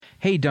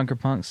Hey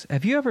Dunkerpunks,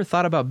 have you ever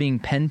thought about being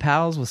pen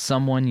pals with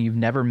someone you've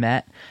never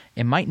met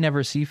and might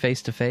never see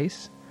face to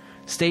face?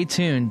 Stay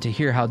tuned to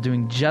hear how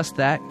doing just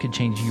that could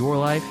change your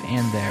life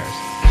and theirs.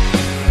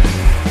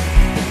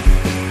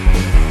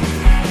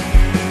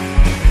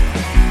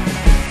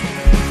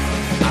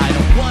 I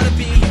don't want to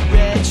be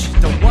rich,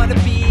 don't want to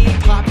be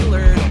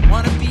popular, don't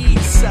want to be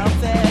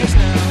selfish,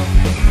 no.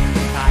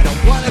 I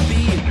don't want to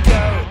be a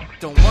goat,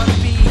 don't want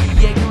to be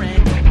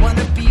ignorant, don't want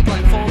to be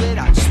blindfolded,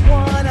 I just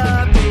want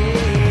to be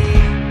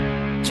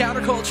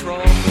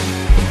countercultural.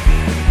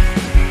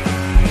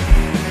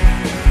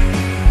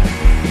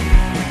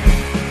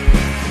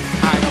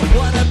 I don't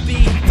want to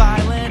be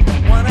violent,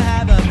 don't want to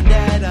have a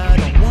vendetta,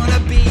 don't want to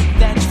be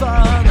vengeful,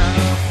 no.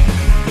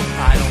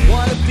 I don't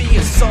want to be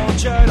a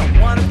soldier, don't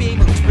want to be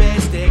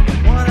militaristic,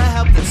 don't want to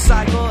help the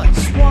cycle, I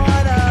just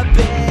want to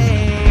be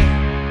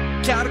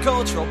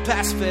countercultural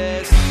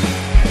pacifist.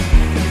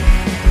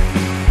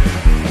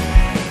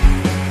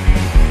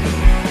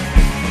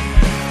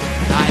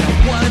 I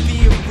don't want to be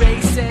a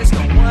racist,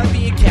 don't want to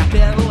be a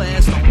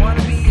capitalist, don't want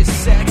to be a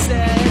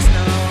sexist,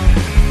 no.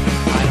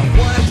 I don't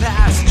want to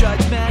pass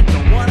judgment,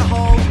 don't want to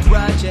hold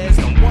grudges,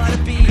 don't want to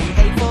be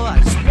hateful, I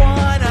just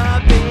want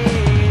to be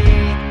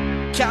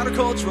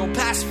countercultural,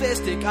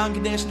 pacifistic,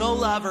 unconditional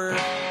lover.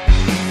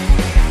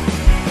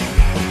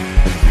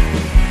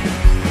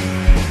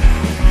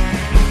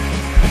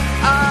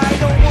 I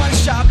don't want to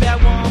shop at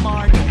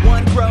Walmart, don't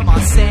want to grow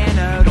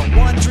Monsanto, don't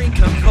want to drink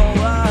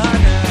Coca-Cola,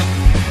 no.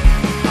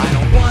 I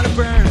don't want to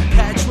burn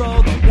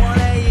petrol, don't want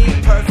to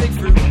eat perfect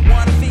fruit, don't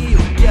want to feel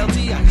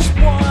guilty, I just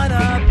want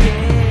to be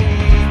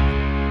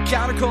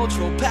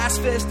countercultural,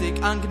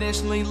 pacifistic,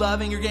 unconditionally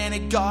loving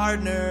organic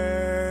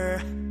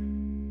gardener.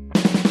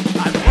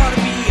 I want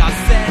to be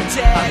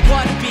authentic, I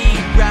want to be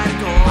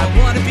radical, I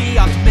want to be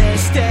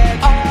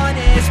optimistic,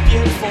 honest,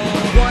 beautiful,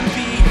 I want to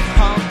be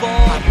humble,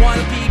 I want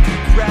to be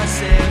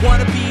progressive, want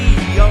to be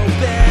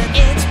open,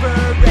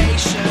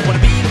 inspiration, want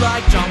to be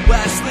like John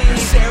Wesley,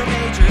 Sarah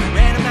Major,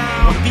 Random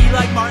Out, want to be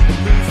like Martin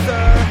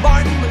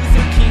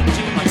Luther King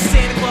Jr., like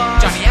Santa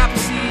Claus, Johnny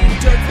Appleseed,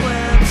 Dirk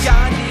Flynn,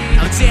 Gandhi,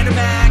 Alexander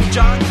Mack,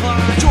 John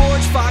Klein,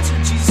 George Fox,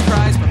 and Jesus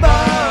Christ, but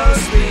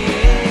mostly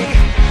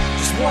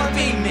just want to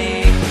be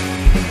me.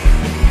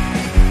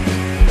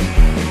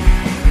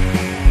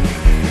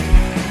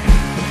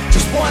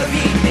 Just want to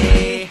be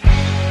me.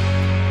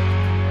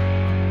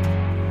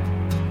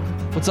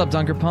 What's up,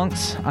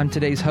 Dunkerpunks? I'm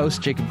today's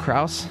host, Jacob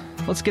Kraus.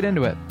 Let's get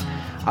into it.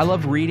 I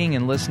love reading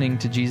and listening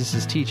to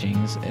Jesus'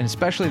 teachings, and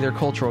especially their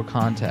cultural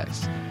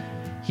context.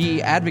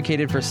 He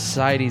advocated for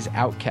society's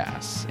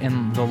outcasts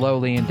and the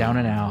lowly and down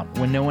and out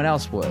when no one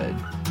else would.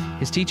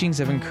 His teachings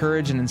have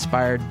encouraged and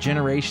inspired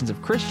generations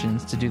of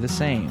Christians to do the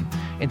same.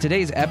 In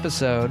today's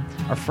episode,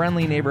 our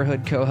friendly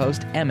neighborhood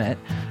co-host, Emmett,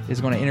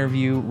 is going to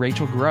interview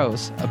Rachel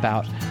Gross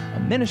about a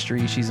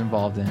ministry she's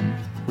involved in,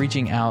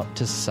 reaching out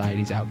to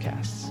society's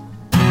outcasts.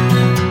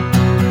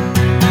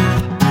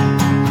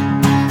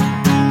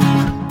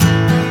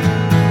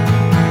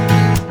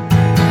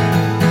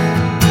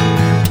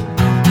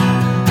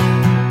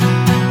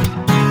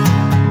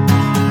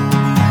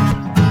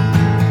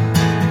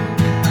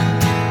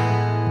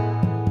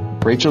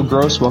 Rachel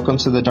Gross, welcome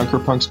to the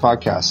Dunkerpunks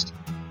podcast.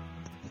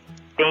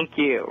 Thank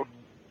you.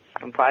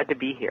 I'm glad to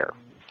be here.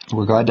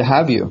 We're glad to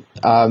have you.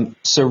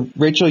 So,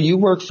 Rachel, you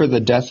work for the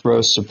Death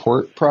Row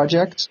Support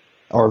Project,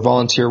 or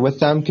volunteer with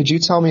them. Could you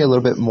tell me a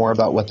little bit more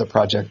about what the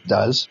project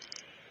does?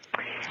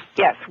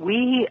 Yes,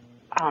 we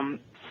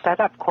set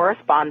up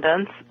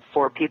correspondence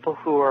for people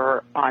who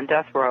are on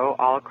death row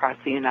all across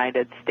the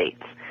United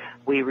States.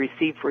 We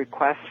receive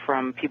requests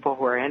from people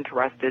who are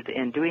interested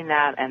in doing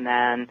that, and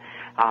then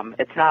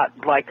it's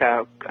not like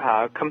a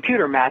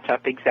computer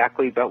matchup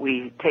exactly, but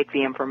we take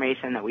the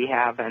information that we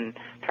have and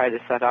try to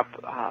set up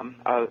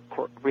a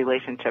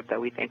relationship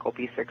that we think will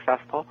be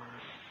successful.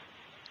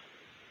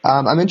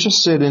 I'm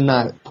interested in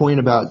that point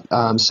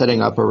about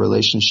setting up a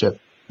relationship.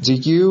 Do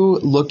you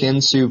look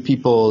into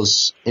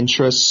people's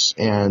interests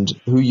and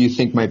who you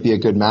think might be a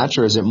good match,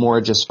 or is it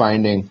more just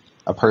finding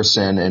a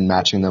person and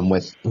matching them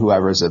with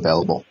whoever is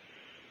available?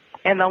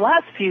 In the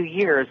last few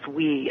years,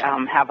 we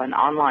have an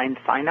online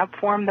sign-up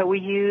form that we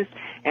use,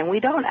 and we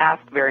don't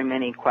ask very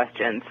many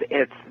questions.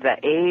 It's the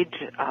age,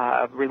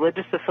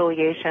 religious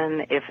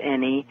affiliation, if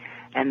any,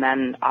 and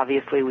then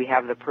obviously we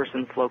have the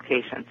person's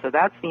location. So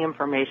that's the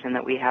information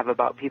that we have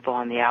about people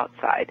on the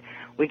outside.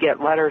 We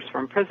get letters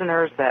from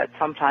prisoners that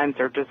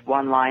sometimes are just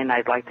one line,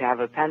 I'd like to have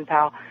a pen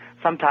pal.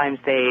 Sometimes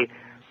they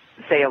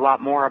say a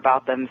lot more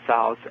about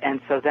themselves,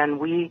 and so then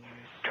we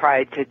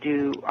try to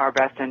do our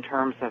best in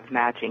terms of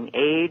matching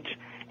age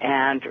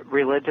and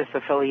religious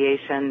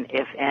affiliation,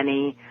 if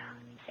any,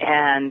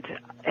 and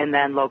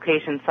then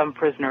location. Some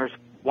prisoners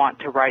want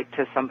to write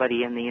to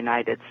somebody in the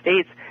United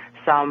States.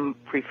 Some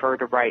prefer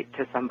to write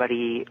to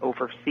somebody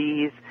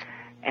overseas.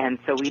 And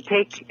so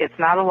it's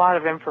not a lot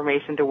of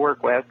information to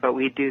work with, but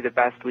we do the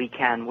best we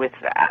can with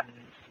that.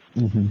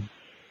 Mm-hmm.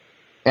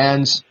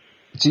 And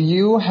do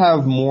you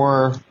have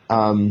more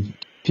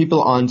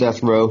people on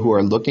death row who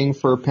are looking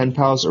for pen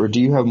pals, or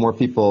do you have more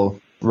people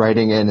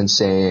writing in and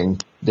saying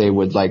they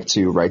would like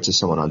to write to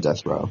someone on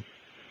death row?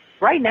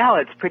 Right now,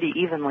 it's pretty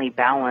evenly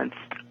balanced.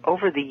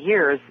 Over the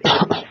years,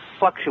 it's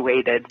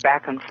fluctuated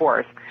back and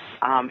forth.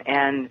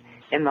 And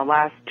in the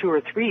last 2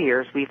 or 3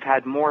 years, we've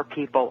had more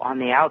people on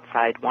the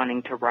outside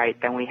wanting to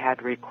write than we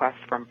had requests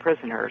from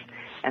prisoners.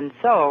 And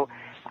so,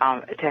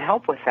 to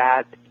help with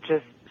that,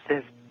 just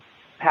this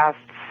past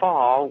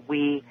fall,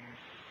 we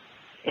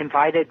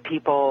invited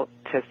people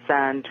to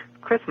send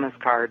Christmas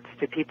cards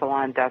to people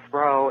on death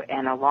row,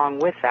 and along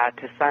with that,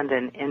 to send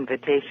an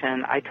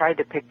invitation. I tried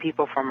to pick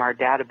people from our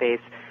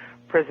database,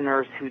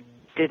 prisoners who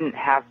didn't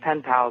have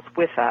pen pals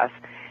with us,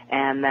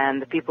 and then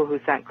the people who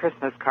sent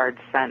Christmas cards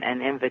sent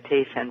an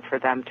invitation for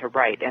them to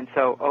write. And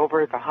so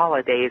over the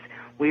holidays,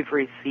 we've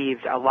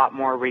received a lot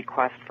more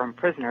requests from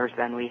prisoners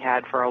than we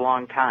had for a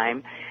long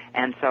time.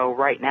 And so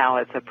right now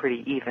it's a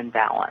pretty even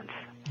balance.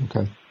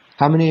 Okay.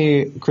 How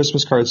many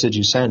Christmas cards did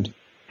you send?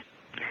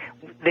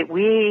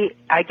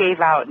 I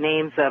gave out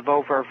names of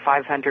over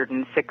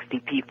 560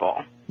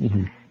 people.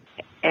 Mm-hmm.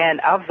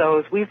 And of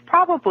those, we've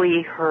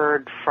probably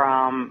heard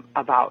from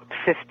about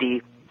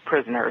 50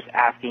 prisoners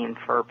asking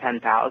for pen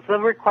pals. The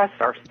requests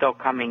are still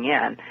coming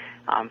in,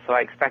 so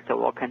I expect that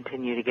we'll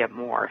continue to get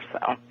more.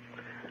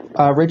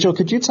 So, Rachel,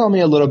 could you tell me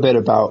a little bit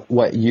about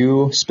what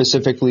you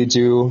specifically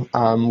do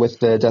with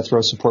the Death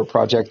Row Support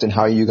Project and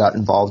how you got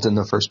involved in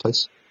the first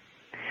place?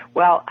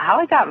 Well, how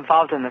I got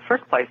involved in the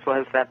first place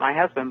was that my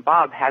husband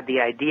Bob had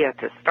the idea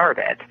to start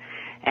it,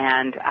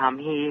 and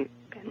he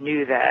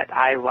knew that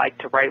I liked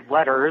to write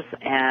letters,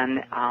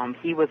 and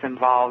he was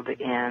involved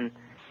in,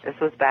 this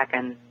was back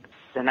in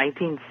the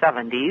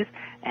 1970s,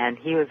 and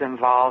he was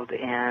involved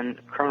in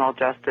criminal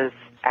justice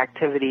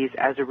activities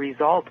as a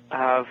result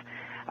of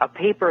a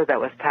paper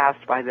that was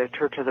passed by the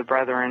Church of the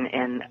Brethren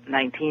in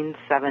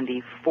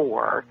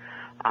 1974,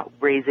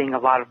 raising a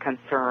lot of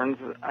concerns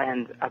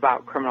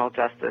about criminal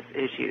justice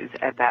issues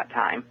at that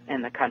time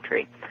in the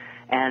country.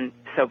 And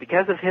so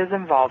because of his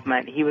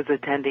involvement, he was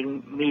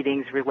attending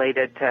meetings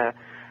related to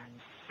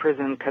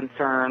prison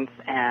concerns,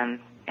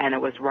 and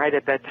it was right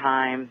at that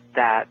time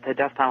that the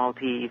death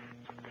penalty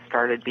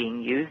started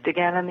being used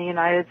again in the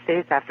United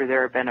States after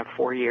there had been a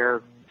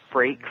 4-year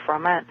break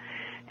from it.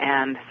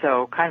 And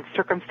so kind of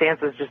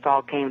circumstances just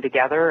all came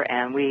together,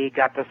 and we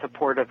got the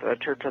support of the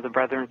Church of the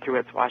Brethren through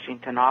its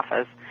Washington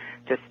office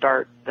to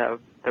start the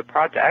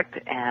project,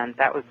 and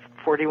that was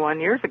 41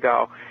 years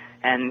ago,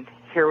 and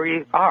here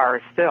we are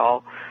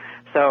still.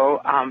 So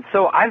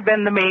I've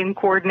been the main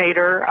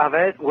coordinator of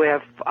it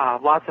with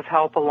lots of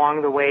help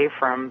along the way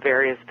from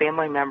various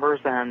family members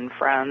and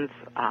friends,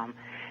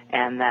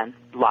 and then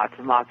lots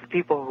and lots of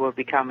people who have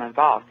become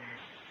involved.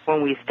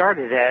 When we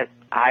started it,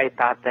 I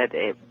thought that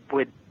it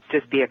would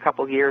just be a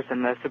couple years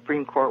and the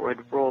Supreme Court would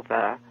rule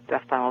the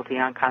death penalty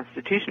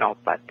unconstitutional,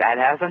 but that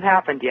hasn't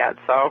happened yet,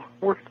 so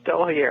we're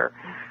still here.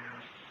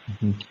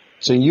 Mm-hmm.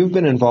 So you've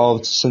been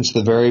involved since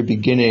the very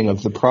beginning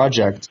of the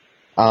project.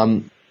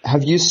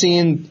 Have you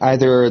seen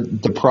either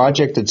the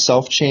project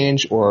itself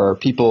change or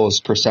people's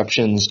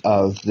perceptions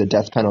of the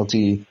death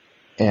penalty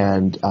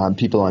and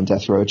people on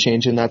death row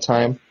change in that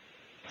time?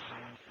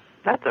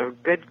 That's a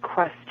good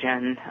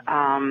question.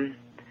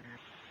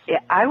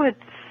 I would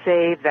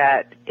say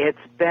that it's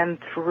been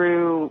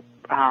through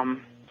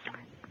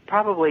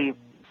probably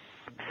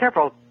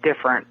several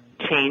different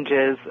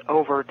changes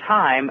over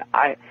time.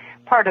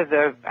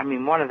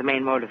 One of the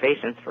main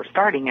motivations for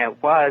starting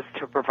it was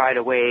to provide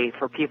a way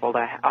for people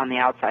on the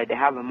outside to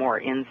have a more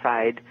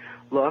inside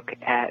look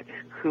at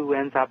who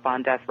ends up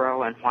on death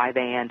row and why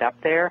they end up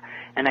there.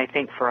 And I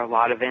think for a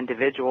lot of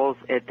individuals,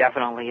 it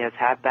definitely has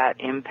had that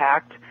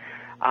impact.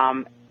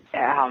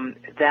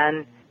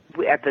 Then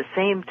at the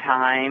same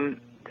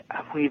time,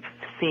 we've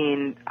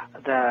seen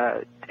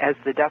as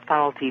the death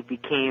penalty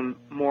became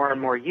more and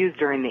more used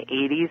during the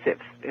 80s,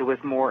 it was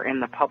more in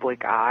the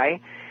public eye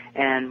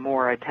and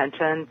more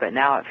attention, but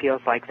now it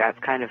feels like that's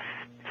kind of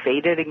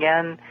faded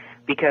again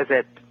because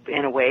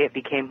in a way it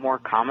became more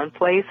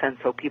commonplace, and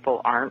so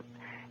people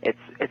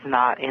it's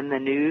not in the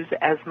news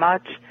as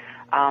much.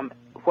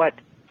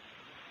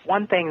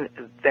 One thing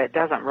that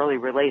doesn't really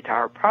relate to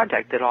our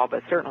project at all,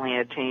 but certainly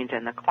a change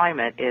in the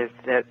climate, is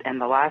that in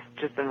the last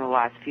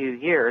few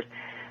years,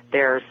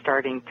 there's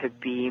starting to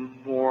be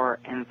more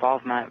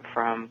involvement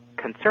from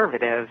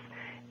conservatives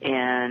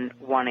in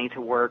wanting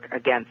to work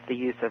against the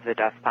use of the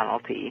death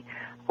penalty,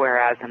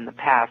 whereas in the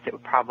past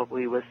it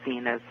probably was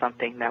seen as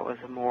something that was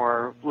a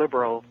more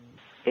liberal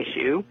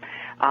issue.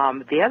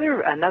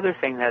 Another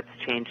thing that's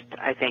changed,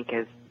 I think,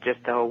 is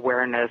just the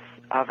awareness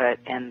of it,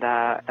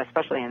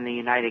 especially in the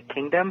United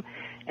Kingdom.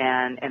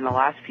 And in the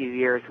last few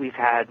years, we've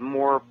had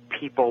more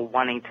people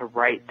wanting to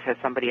write to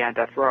somebody on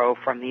death row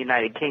from the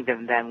United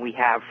Kingdom than we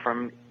have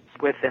from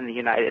within the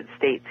United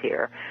States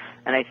here.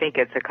 And I think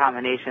it's a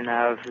combination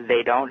of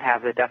they don't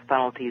have the death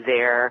penalty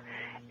there,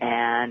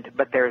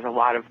 but there is a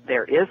lot of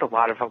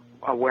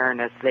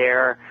awareness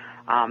there.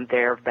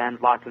 There have been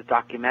lots of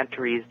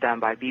documentaries done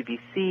by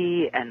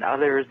BBC and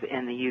others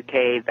in the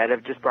UK that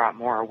have just brought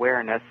more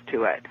awareness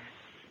to it.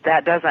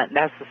 That doesn't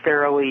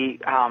necessarily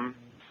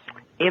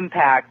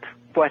impact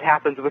what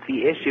happens with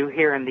the issue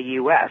here in the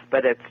U.S.,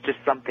 but it's just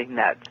something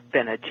that's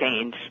been a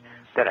change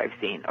that I've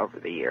seen over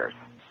the years.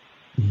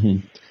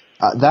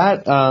 Mm-hmm.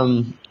 That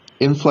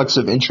influx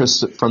of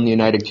interest from the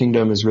United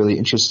Kingdom is really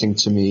interesting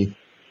to me.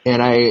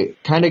 And I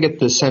kind of get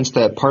the sense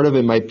that part of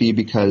it might be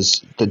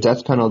because the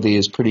death penalty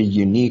is pretty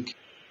unique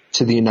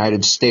to the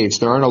United States.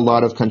 There aren't a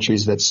lot of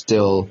countries that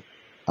still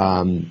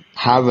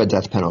have a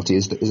death penalty.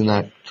 Isn't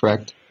that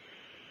correct?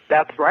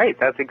 That's right.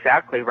 That's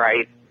exactly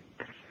right.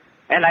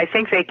 And I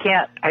think they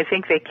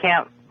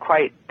can't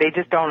quite, they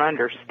just don't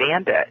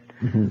understand it.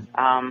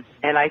 Mm-hmm.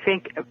 And I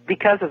think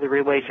because of the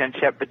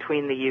relationship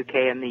between the UK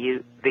and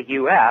the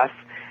US,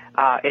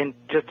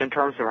 in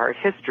terms of our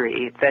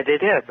history, that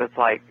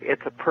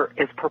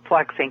it's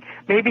perplexing.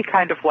 Maybe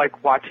kind of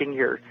like watching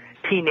your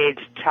teenage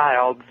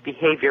child's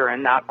behavior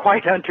and not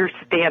quite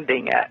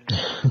understanding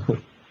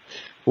it.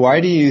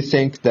 Why do you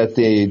think that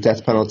the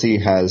death penalty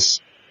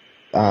has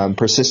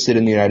persisted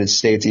in the United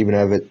States, even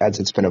as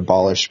it's been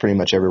abolished pretty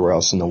much everywhere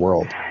else in the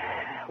world?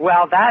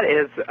 Well, that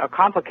is a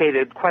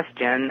complicated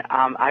question.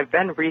 I've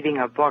been reading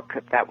a book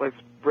that was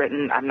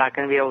written, I'm not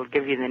going to be able to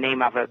give you the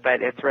name of it,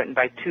 but it's written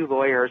by two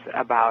lawyers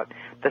about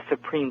the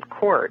Supreme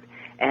Court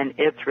and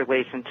its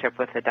relationship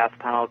with the death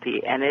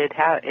penalty. And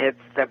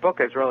the book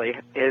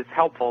is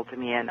helpful to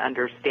me in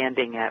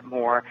understanding it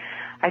more.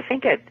 I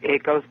think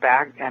it goes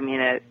back,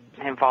 it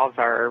involves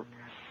our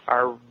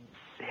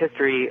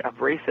history of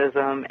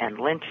racism and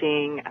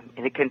lynching.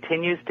 It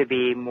continues to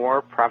be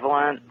more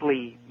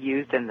prevalently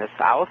used in the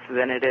South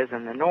than it is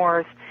in the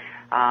North.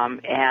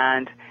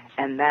 And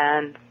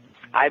then,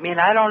 I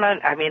don't know.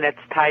 It's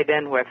tied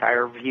in with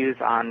our views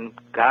on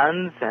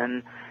guns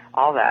and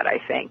all that, I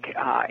think.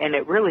 And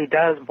it really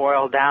does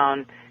boil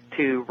down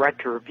to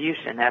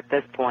retribution at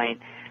this point.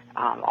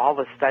 All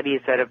the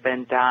studies that have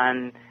been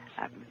done,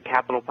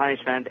 capital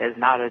punishment is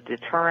not a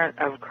deterrent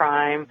of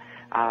crime.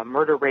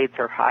 Murder rates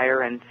are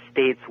higher in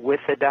states with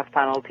the death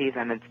penalty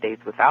than in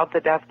states without the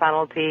death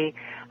penalty.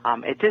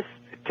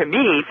 To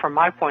me, from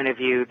my point of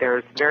view,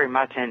 there's very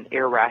much an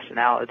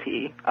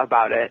irrationality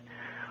about it.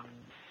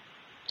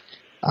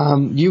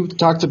 You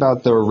talked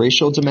about the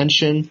racial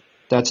dimension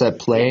that's at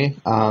play.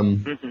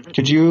 Mm-hmm.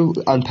 Could you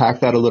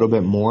unpack that a little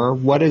bit more?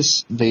 What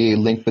is the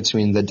link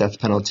between the death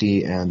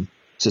penalty and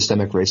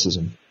systemic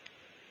racism?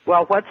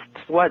 Well,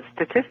 what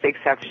statistics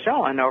have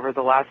shown over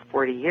the last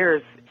 40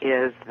 years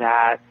is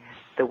that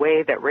the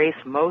way that race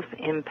most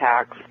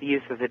impacts the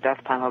use of the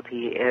death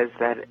penalty is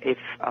that if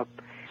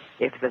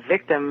the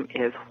victim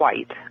is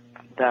white,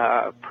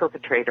 the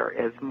perpetrator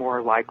is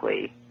more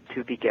likely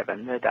to be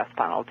given the death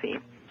penalty.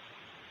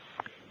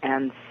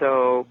 And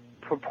so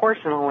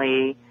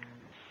proportionally,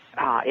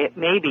 it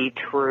may be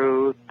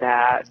true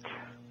that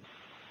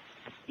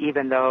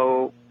even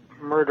though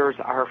murders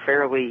are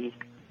fairly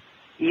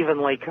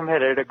evenly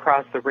committed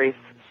across the race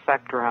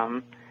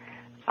spectrum,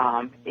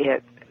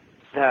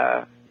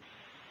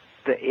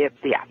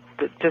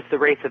 just the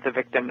race of the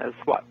victim is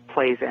what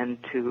plays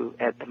into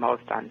it the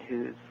most on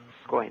who's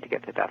going to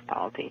get the death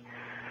penalty.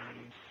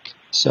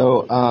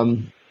 So,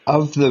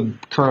 of the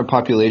current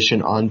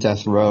population on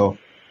death row,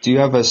 do you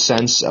have a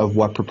sense of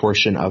what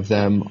proportion of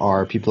them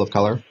are people of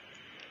color?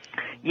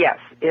 Yes,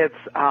 it's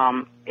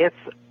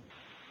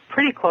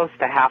pretty close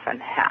to half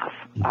and half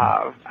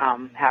of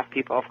half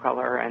people of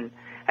color, and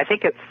I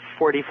think it's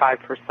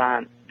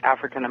 45%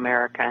 African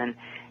American,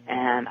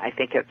 and I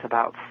think it's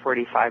about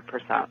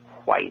 45%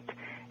 white,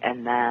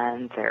 and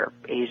then there are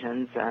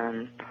Asians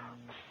and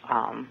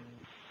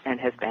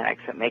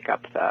Hispanics that make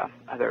up the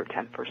other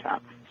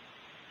 10%.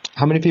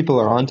 How many people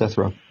are on death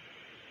row?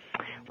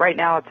 Right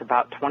now it's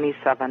about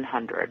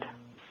 2,700.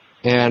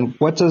 And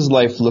what does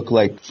life look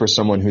like for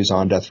someone who's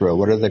on death row?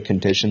 What are the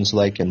conditions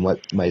like, and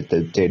what might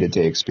the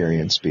day-to-day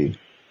experience be?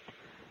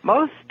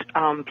 Most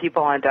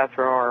people on death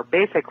row are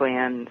basically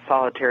in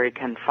solitary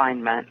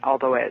confinement,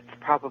 although it's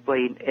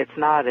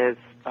not as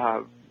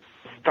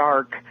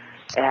stark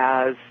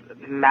as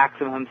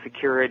maximum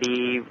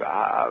security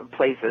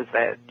places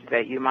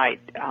that you might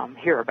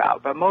hear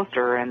about. But most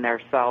are in their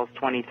cells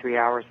 23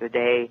 hours a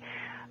day.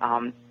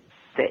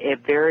 It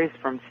varies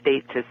from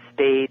state to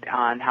state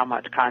on how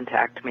much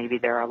contact maybe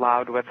they're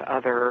allowed with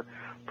other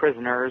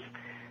prisoners.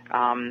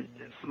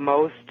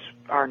 Most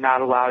are not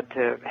allowed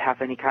to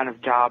have any kind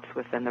of jobs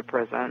within the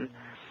prison.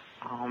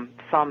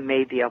 Some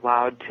may be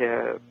allowed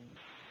to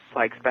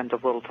spend a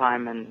little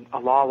time in a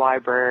law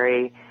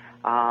library.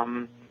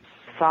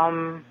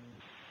 Some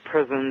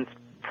prisons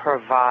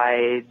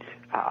provide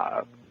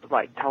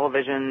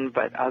television,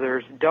 but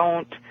others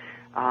don't.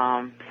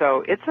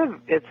 So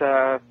it's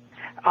a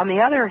on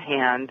the other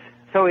hand,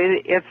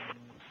 it's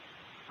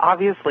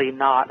obviously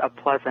not a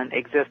pleasant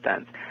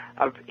existence.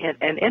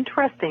 An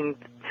interesting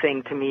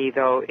thing to me,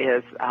 though,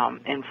 is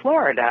in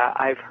Florida,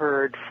 I've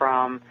heard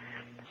from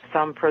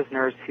some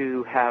prisoners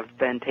who have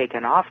been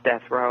taken off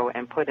death row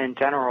and put in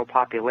general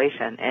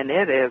population, and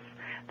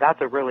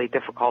that's a really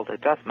difficult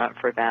adjustment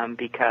for them,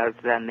 because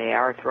then they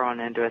are thrown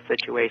into a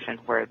situation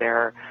where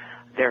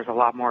there's a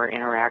lot more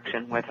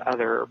interaction with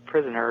other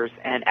prisoners,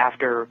 and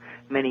after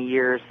many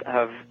years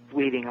of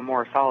leading a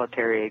more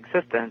solitary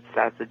existence,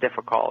 that's a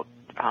difficult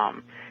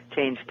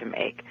change to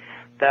make.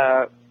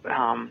 The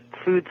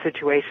food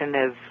situation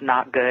is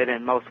not good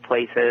in most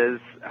places,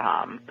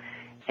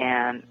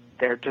 and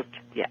there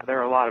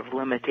are a lot of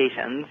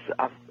limitations,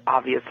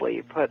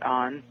 obviously, put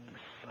on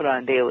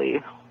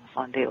daily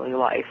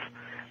life.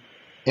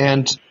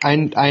 And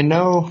I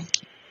know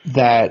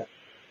that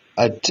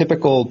a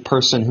typical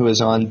person who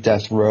is on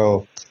death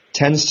row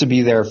tends to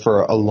be there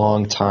for a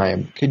long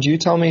time. Could you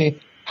tell me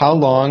how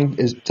long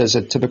does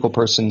a typical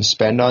person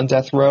spend on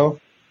death row?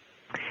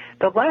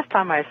 The last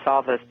time I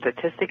saw the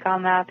statistic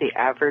on that, the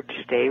average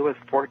stay was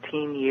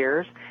 14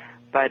 years.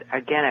 But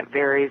again, it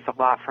varies a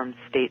lot from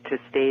state to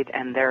state,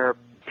 and there are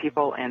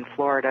people in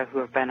Florida who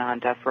have been on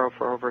death row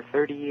for over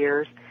 30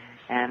 years,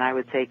 and I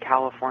would say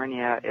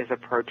California is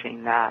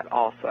approaching that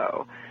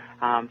also.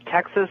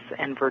 Texas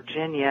and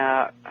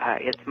Virginia,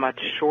 it's much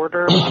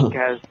shorter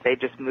because they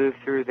just move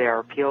through their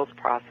appeals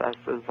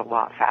processes a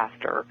lot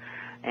faster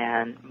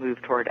and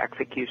move toward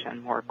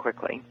execution more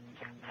quickly.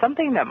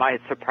 Something that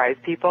might surprise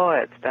people,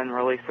 it's been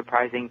really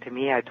surprising to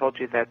me. I told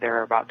you that there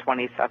are about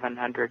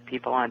 2,700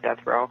 people on death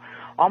row.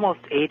 Almost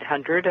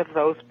 800 of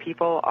those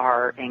people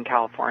are in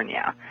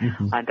California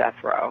on death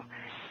row,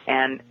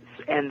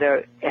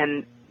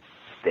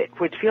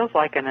 which feels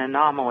like an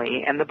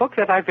anomaly. And the book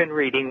that I've been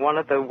reading, one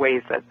of the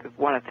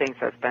things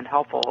that's been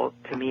helpful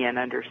to me in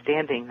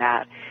understanding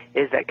that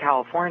is that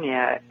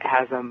California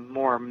has a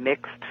more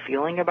mixed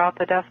feeling about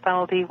the death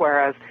penalty,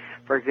 whereas,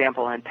 for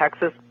example, in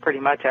Texas, pretty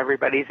much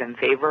everybody's in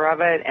favor of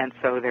it, and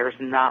so there's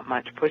not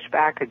much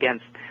pushback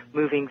against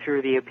moving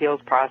through the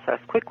appeals process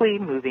quickly,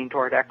 moving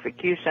toward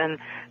execution,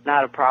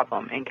 not a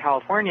problem. In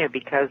California,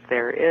 because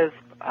there's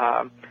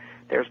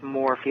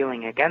more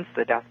feeling against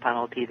the death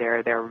penalty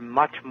there, they're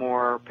much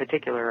more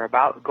particular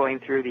about going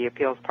through the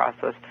appeals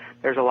process.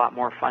 There's a lot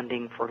more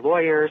funding for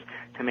lawyers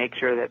to make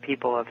sure that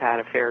people have had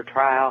a fair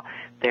trial.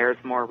 There's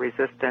more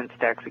resistance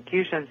to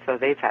execution, so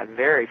they've had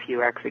very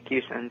few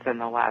executions in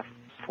the last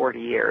 40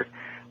 years,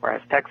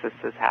 whereas Texas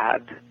has had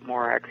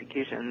more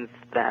executions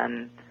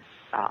than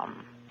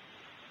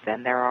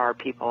there are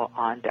people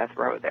on death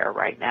row there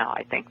right now.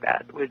 I think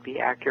that would be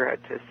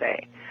accurate to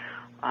say.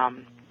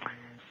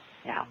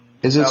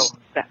 Is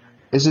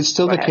it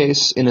still the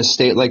case in a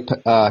state like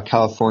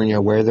California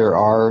where there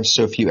are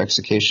so few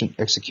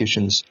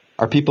executions?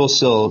 Are people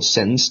still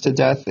sentenced to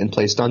death and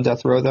placed on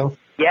death row, though?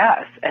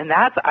 Yes, and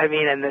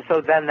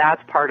so then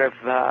that's part of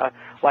the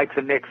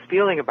mixed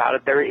feeling about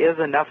it. There is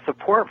enough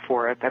support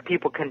for it that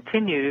people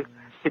continue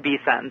to be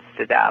sentenced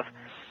to death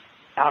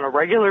on a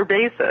regular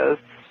basis,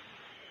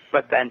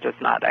 but then just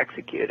not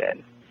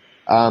executed.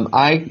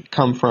 I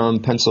come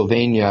from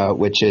Pennsylvania,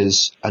 which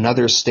is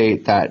another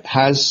state that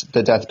has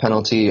the death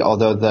penalty,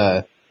 although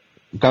the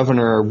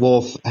Governor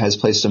Wolf has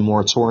placed a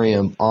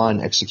moratorium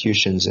on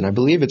executions, and I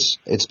believe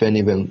it's been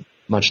even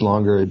much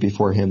longer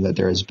before him that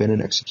there has been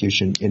an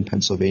execution in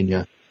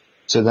Pennsylvania.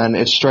 So then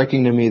it's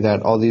striking to me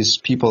that all these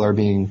people are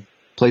being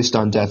placed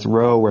on death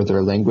row where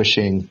they're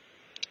languishing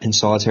in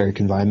solitary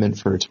confinement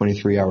for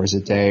 23 hours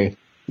a day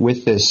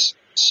with this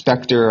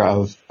specter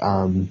of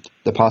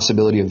the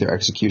possibility of their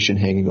execution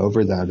hanging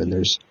over them, and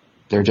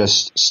they're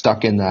just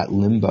stuck in that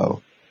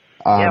limbo.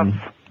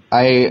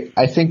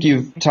 I think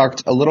you've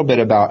talked a little bit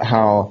about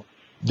how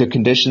the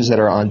conditions that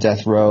are on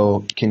death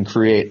row can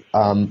create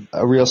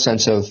a real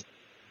sense of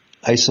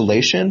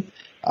isolation.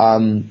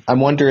 I'm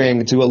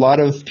wondering, do a lot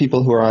of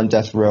people who are on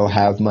death row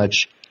have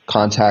much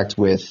contact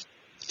with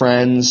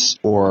friends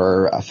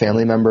or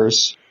family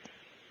members?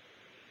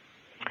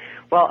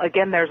 Well,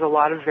 again, there's a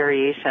lot of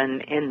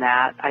variation in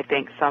that. I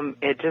think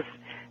it just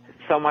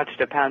so much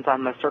depends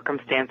on the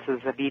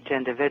circumstances of each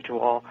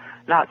individual.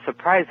 Not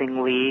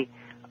surprisingly,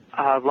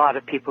 a lot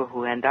of people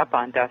who end up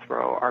on death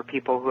row are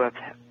people who have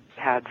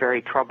had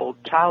very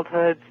troubled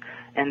childhoods,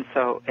 and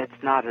so it's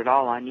not at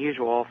all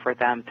unusual for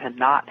them to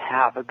not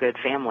have a good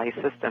family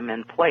system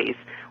in place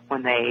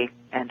when they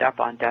end up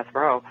on death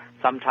row.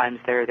 Sometimes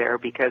they're there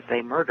because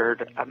they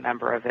murdered a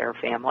member of their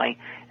family,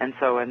 and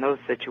so in those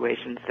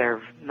situations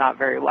they're not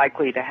very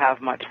likely to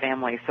have much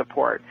family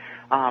support.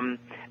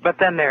 But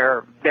then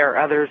there are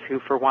others who,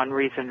 for one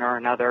reason or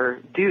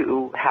another,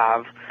 do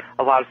have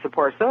a lot of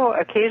support. So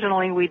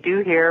occasionally we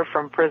do hear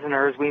from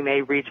prisoners. We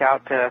may reach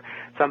out to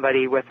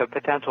somebody with a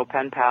potential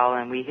pen pal,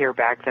 and we hear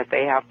back that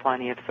they have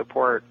plenty of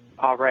support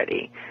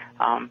already.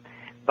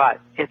 But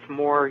it's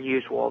more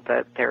usual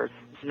that there's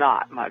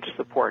not much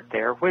support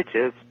there, which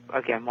is,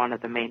 again, one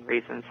of the main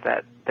reasons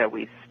that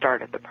we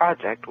started the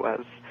project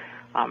was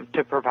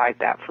to provide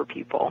that for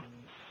people.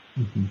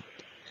 Mm-hmm.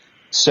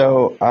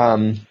 So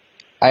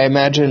I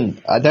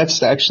imagine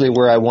that's actually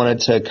where I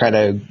wanted to kind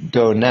of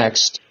go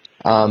next.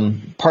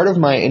 Part of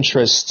my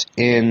interest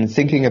in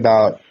thinking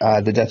about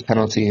the death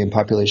penalty and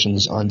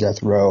populations on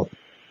death row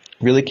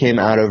really came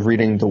out of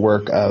reading the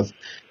work of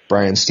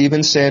Bryan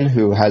Stevenson,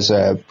 who has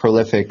a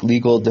prolific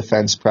legal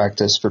defense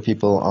practice for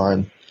people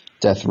on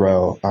death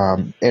row.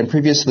 And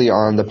previously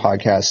on the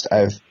podcast,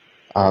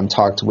 I've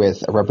talked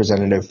with a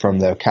representative from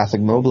the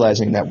Catholic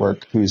Mobilizing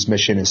Network whose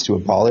mission is to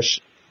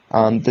abolish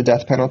the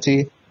death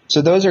penalty.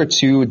 So those are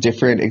two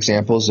different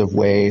examples of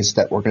ways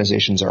that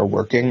organizations are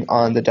working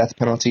on the death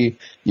penalty.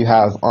 You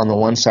have on the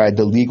one side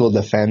the legal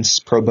defense,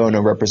 pro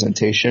bono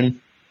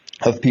representation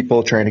of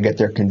people trying to get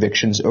their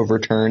convictions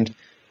overturned.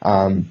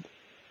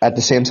 At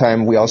the same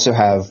time, we also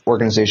have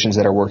organizations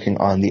that are working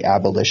on the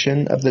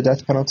abolition of the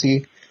death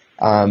penalty.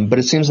 But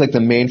it seems like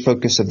the main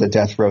focus of the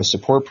Death Row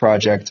Support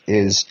Project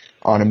is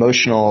on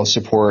emotional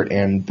support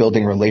and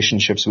building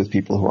relationships with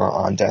people who are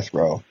on death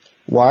row.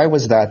 Why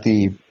was that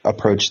the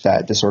approach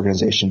that this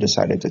organization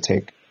decided to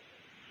take?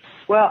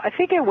 Well, I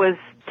think it was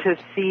to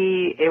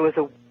see,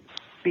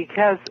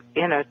 because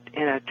in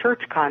a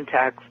church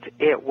context,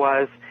 it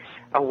was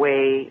a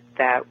way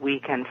that we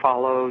can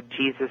follow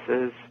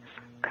Jesus's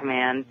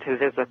command to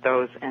visit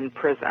those in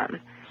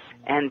prison.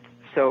 And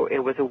so it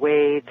was a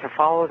way to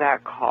follow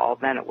that call.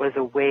 Then it was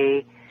a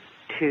way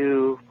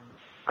to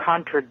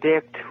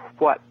contradict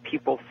what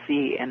people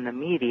see in the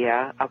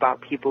media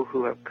about people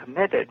who have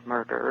committed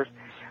murders.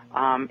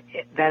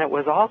 Then it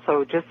was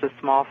also just a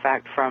small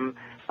fact from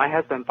my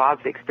husband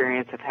Bob's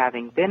experience of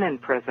having been in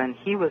prison.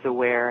 He was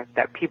aware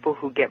that people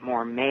who get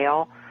more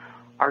mail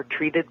are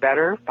treated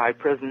better by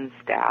prison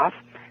staff.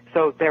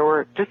 So there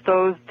were just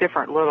those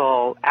different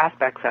little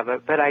aspects of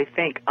it. But I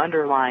think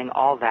underlying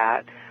all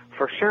that,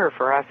 for sure,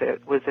 for us,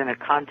 it was in a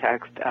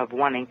context of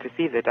wanting to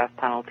see the death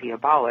penalty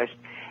abolished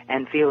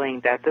and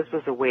feeling that this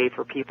was a way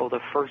for people to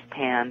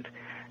firsthand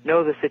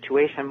know the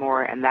situation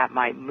more, and that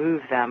might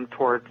move them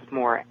towards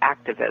more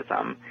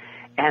activism.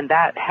 And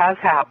that has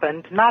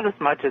happened, not as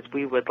much as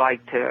we would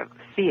like to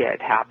see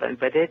it happen,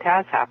 but it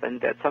has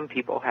happened that some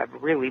people have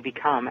really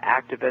become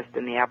activists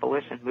in the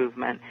abolition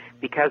movement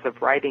because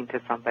of writing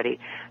to somebody.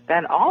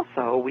 Then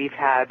also we've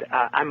had,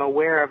 I'm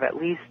aware of at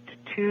least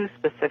two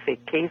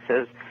specific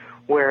cases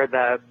where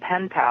the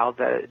pen pal,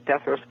 the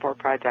Death Row Support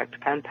Project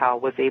pen pal,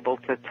 was able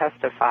to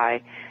testify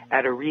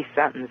at a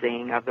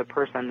resentencing of the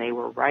person they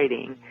were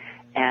writing,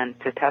 and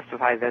to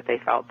testify that they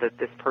felt that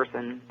this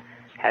person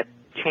had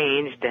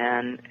changed,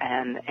 and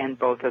in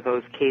both of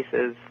those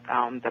cases,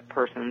 the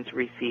persons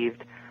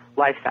received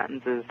life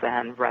sentences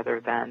then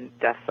rather than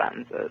death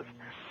sentences.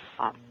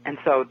 And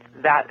so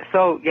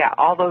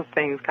all those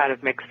things kind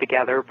of mixed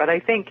together. But I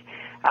think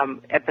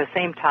at the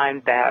same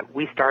time that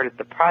we started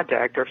the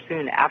project, or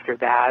soon after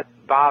that,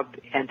 Bob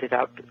ended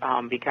up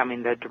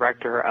becoming the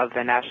director of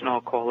the National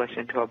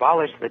Coalition to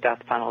Abolish the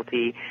Death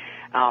Penalty.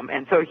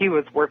 And so he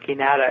was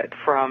working at it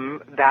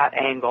from that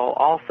angle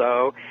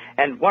also.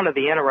 And one of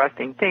the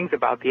interesting things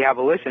about the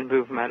abolition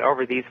movement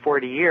over these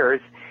 40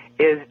 years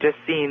is just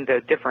seeing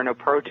the different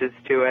approaches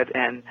to it,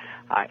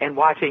 and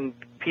watching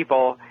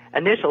people.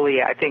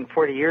 Initially, I think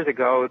 40 years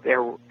ago,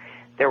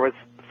 there was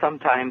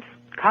sometimes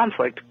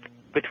conflict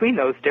between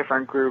those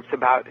different groups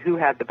about who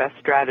had the best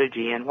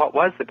strategy and what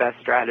was the best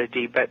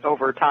strategy. But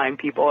over time,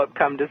 people have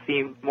come to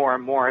see more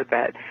and more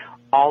that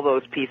all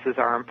those pieces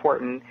are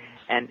important,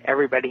 and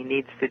everybody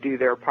needs to do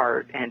their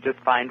part and just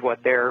find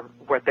what their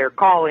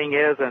calling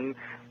is and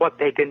what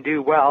they can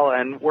do well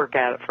and work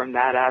at it from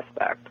that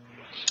aspect.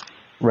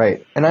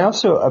 Right. And I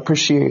also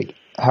appreciate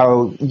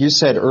how you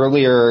said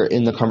earlier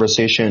in the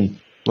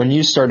conversation, when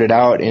you started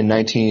out in the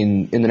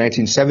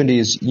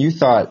 1970s, you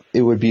thought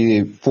it would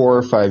be 4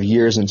 or 5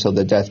 years until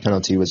the death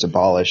penalty was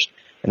abolished.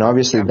 And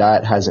obviously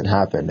that hasn't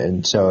happened.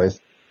 And so if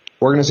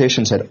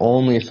organizations had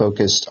only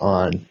focused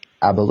on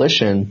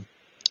abolition,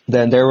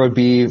 then there would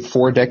be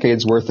 4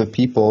 decades worth of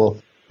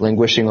people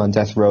languishing on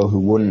death row who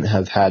wouldn't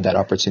have had that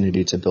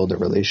opportunity to build a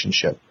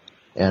relationship.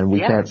 And we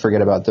can't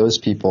forget about those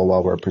people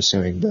while we're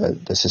pursuing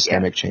the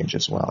systemic change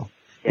as well.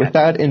 Yeah. With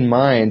that in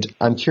mind,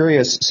 I'm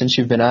curious, since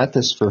you've been at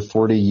this for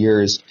 40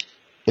 years,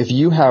 if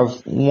you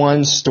have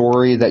one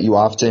story that you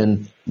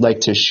often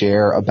like to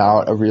share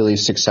about a really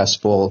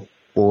successful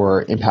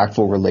or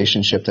impactful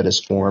relationship that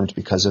is formed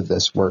because of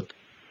this work,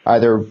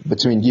 either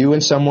between you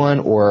and someone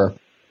or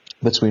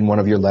between one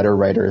of your letter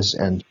writers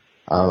and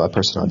a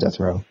person on death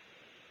row.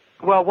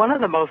 Well, one of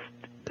the most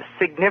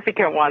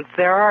significant ones,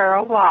 there are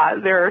a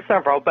lot, there are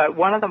several, but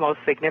one of the most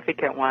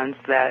significant ones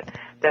that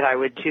I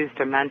would choose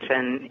to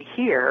mention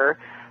here,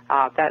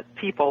 that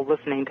people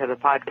listening to the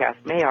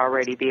podcast may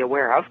already be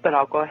aware of, but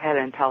I'll go ahead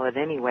and tell it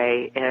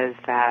anyway, is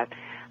that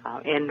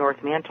in North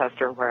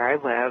Manchester, where I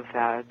live,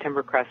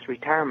 Timbercrest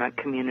Retirement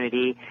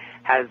Community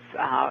has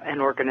an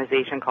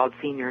organization called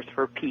Seniors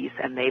for Peace,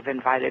 and they've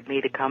invited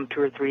me to come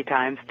 2 or 3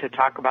 times to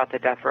talk about the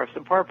Death Row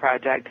Support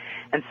Project.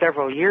 And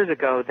several years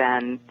ago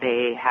then,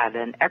 they had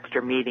an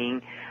extra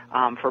meeting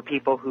for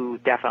people who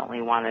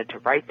definitely wanted to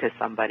write to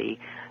somebody.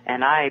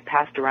 And I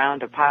passed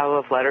around a pile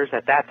of letters.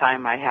 At that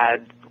time, I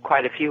had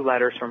quite a few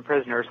letters from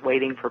prisoners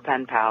waiting for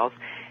pen pals.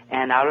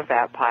 And out of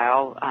that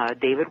pile,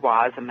 David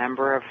Waz, a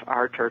member of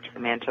our church, the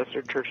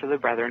Manchester Church of the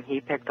Brethren,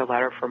 he picked a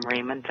letter from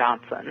Raymond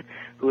Johnson,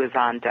 who is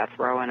on death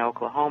row in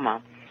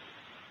Oklahoma.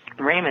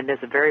 Raymond is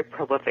a very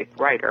prolific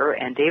writer,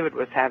 and David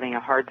was having a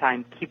hard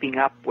time keeping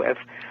up with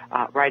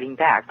writing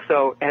back.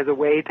 So as a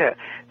way to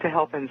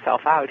help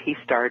himself out, he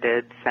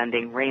started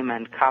sending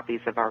Raymond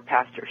copies of our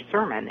pastor's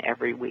sermon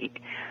every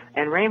week.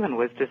 And Raymond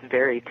was just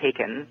very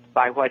taken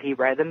by what he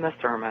read in the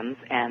sermons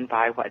and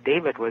by what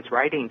David was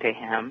writing to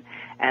him,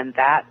 and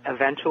that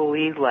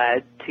eventually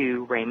led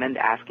to Raymond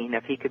asking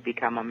if he could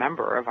become a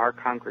member of our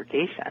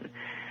congregation.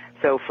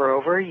 So for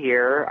over a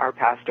year, our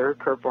pastor,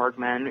 Kurt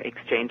Borgman,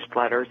 exchanged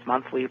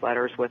monthly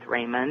letters with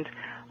Raymond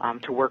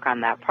to work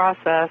on that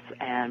process,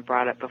 and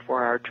brought it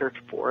before our church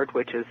board,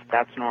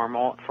 that's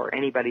normal for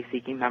anybody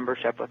seeking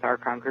membership with our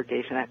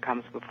congregation. It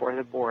comes before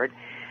the board.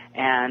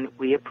 And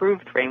we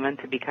approved Raymond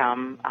to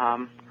become,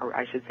 or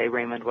I should say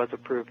Raymond was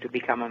approved to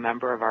become a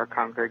member of our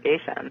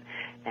congregation.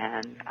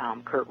 And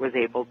Kurt was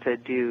able to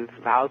do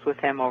vows with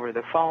him over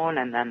the phone,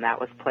 and then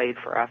that was played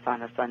for us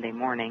on a Sunday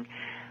morning.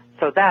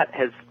 So that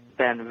has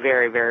been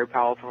very, very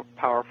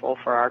powerful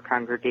for our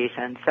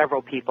congregation.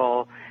 Several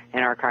people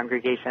in our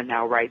congregation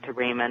now write to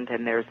Raymond,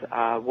 and there's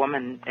a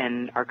woman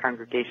in our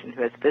congregation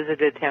who has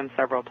visited him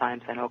several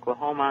times in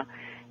Oklahoma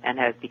and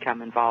has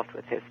become involved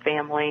with his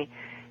family.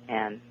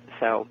 And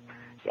so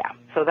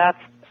that's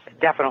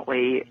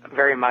definitely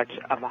very much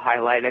of a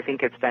highlight. I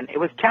think it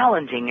was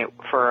challenging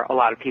for a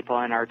lot of people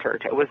in our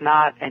church. It was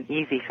not an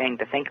easy thing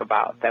to think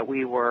about, that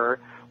we were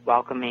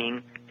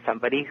welcoming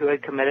somebody who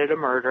had committed a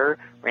murder.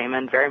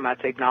 Raymond very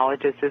much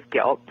acknowledges his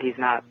guilt. He's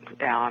not,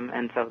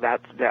 and so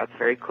that's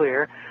very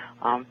clear,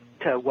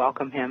 to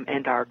welcome him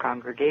into our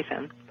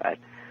congregation.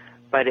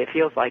 But it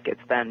feels like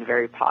it's been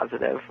very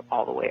positive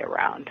all the way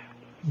around.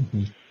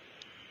 Mm-hmm.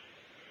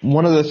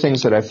 One of the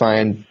things that I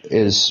find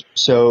is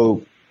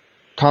so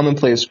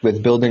commonplace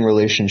with building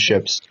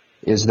relationships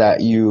is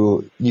that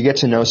you get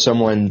to know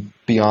someone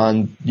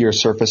beyond your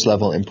surface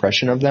level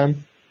impression of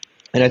them.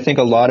 And I think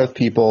a lot of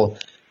people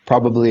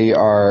probably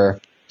are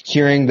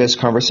hearing this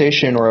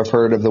conversation or have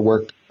heard of the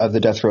work of the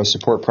Death Row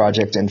Support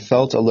Project and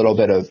felt a little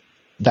bit of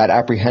that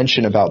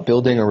apprehension about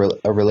building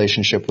a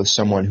relationship with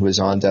someone who is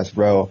on death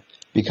row,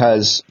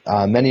 because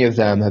many of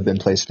them have been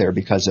placed there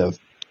because of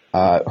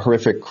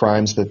horrific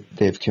crimes that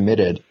they've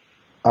committed.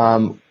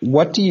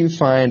 What do you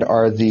find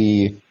are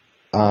the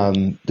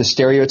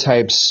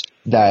stereotypes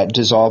that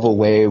dissolve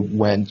away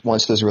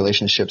once those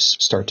relationships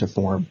start to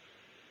form?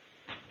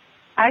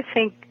 I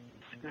think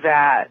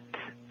that,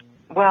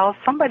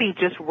 somebody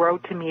just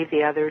wrote to me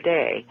the other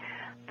day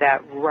that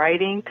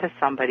writing to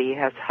somebody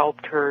has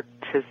helped her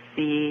to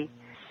see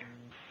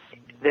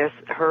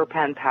her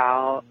pen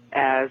pal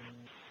as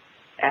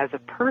a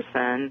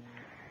person.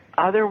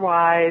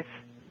 Otherwise,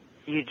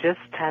 you just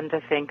tend to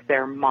think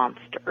they're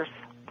monsters.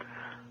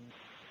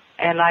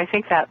 And I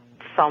think that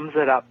sums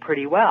it up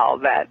pretty well,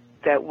 that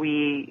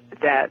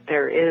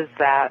there is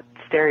that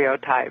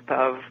stereotype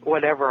of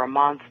whatever a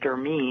monster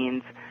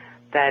means,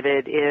 that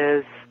it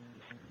is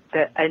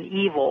that an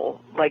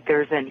evil, like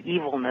there's an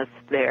evilness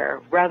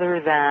there,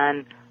 rather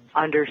than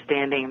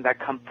understanding the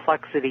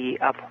complexity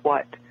of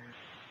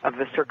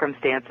the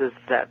circumstances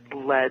that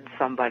led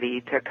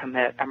somebody to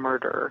commit a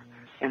murder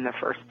in the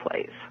first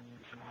place.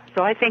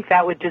 So I think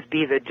that would just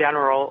be the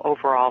general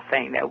overall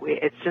thing, that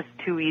it's just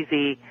too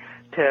easy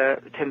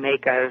to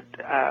make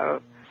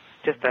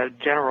just a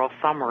general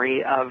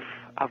summary of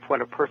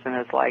what a person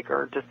is like,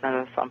 or just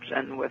an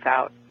assumption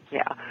without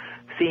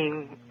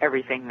seeing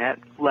everything that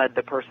led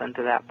the person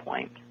to that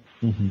point.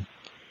 Mm-hmm.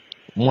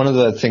 One of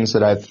the things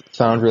that I've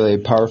found really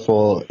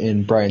powerful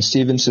in Brian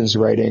Stevenson's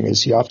writing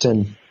is he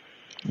often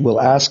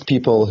will ask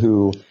people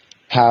who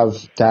have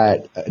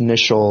that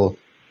initial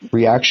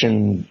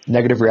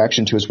negative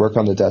reaction to his work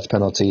on the death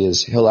penalty,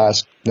 is he'll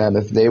ask them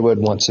if they would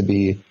want to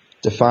be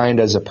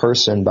defined as a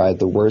person by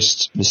the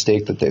worst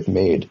mistake that they've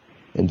made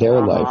in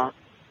their life.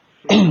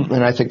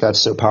 And I think that's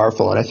so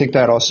powerful. And I think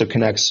that also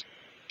connects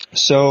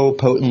so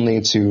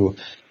potently to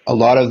a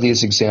lot of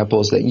these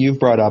examples that you've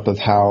brought up of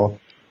how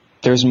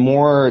there's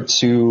more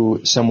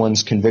to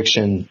someone's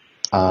conviction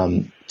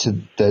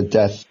to the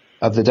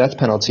death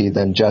penalty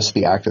than just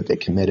the act that they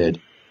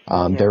committed.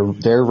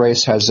 Their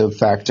race has a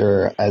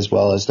factor, as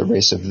well as the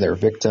race of their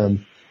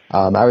victim.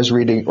 I was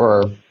reading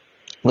or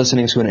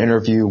listening to an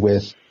interview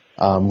with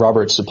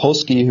Robert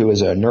Sapolsky, who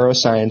is a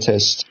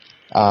neuroscientist,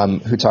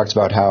 who talked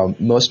about how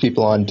most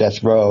people on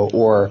death row,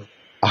 or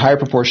a higher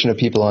proportion of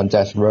people on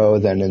death row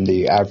than in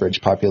the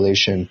average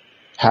population,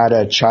 had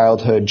a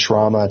childhood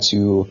trauma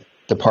to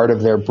the part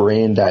of their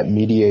brain that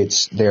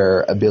mediates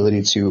their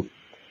ability to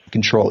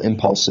control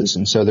impulses.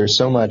 And so there's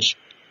so much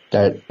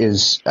that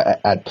is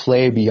at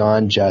play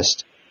beyond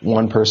just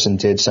one person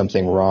did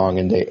something wrong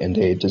and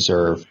they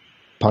deserve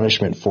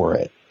punishment for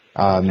it.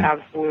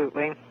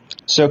 Absolutely.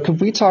 So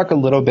could we talk a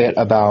little bit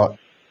about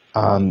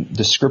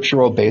the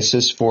scriptural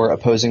basis for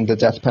opposing the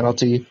death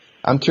penalty?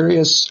 I'm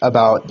curious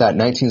about that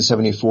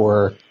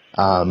 1974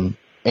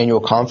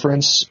 annual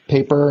conference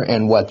paper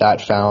and what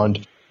that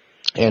found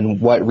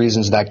and what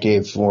reasons that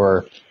gave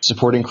for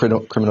supporting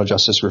criminal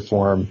justice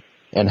reform,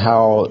 and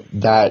how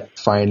that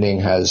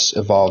finding has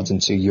evolved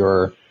into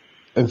your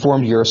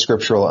informed your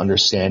scriptural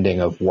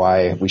understanding of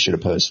why we should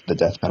oppose the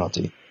death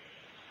penalty?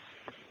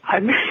 I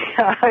mean,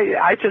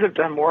 I should have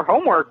done more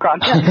homework on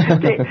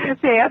that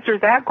to answer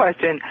that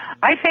question.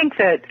 I think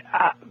that,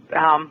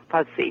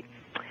 let's see.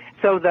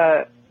 So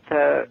the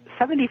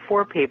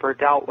 74 paper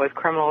dealt with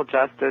criminal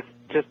justice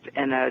just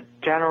in a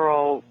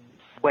general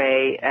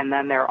way, and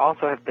then there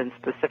also have been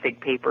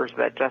specific papers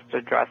that just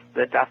address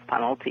the death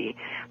penalty.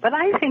 But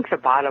I think the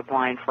bottom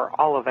line for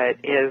all of it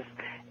is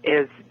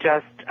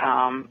just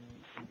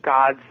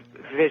God's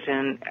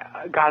vision,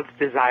 God's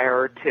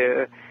desire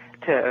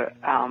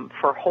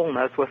for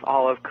wholeness with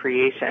all of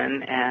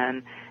creation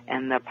and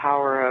the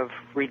power of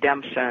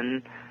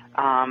redemption,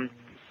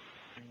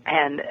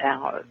 and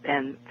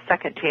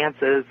second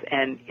chances.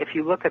 And if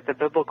you look at the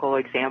biblical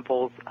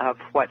examples of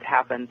what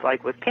happened,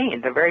 like with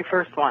Cain, the very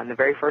first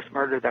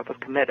murder that was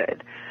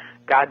committed,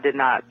 God did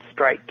not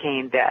strike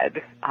Cain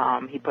dead.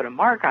 He put a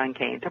mark on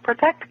Cain to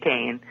protect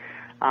Cain.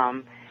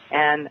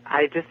 And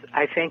I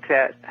think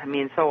that,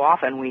 so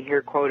often we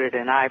hear quoted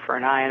an eye for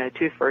an eye and a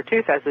tooth for a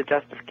tooth as a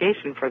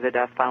justification for the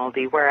death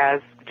penalty,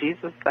 whereas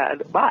Jesus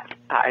said, but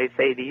I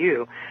say to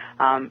you.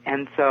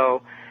 And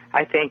so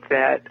I think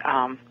that,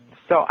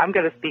 so I'm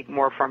going to speak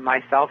more from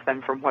myself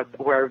than from what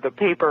the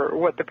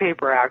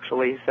paper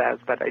actually says,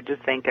 but I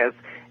just think as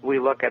we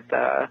look at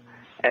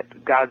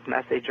God's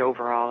message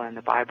overall in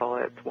the Bible,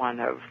 it's one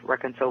of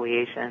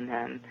reconciliation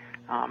and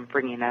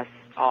bringing us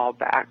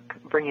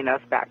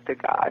back to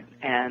God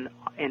and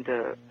in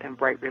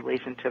right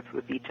relationships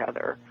with each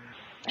other.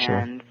 Sure.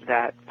 And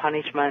that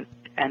punishment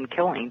and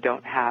killing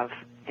don't have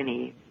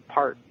any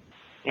part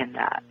in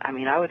that. I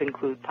would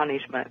include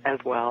punishment as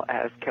well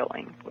as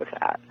killing with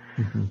that.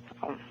 Mm-hmm.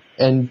 So.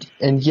 And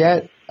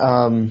yet,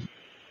 a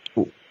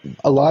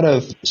lot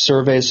of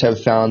surveys have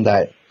found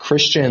that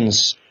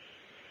Christians,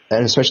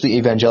 and especially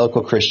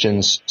evangelical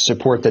Christians,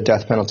 support the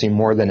death penalty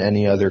more than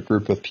any other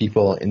group of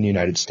people in the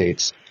United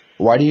States.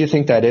 Why do you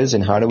think that is,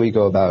 and how do we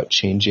go about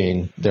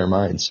changing their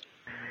minds?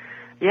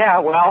 Yeah,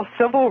 well,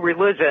 civil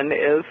religion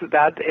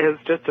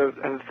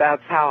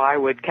that's how I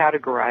would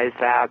categorize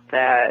that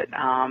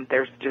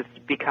there's just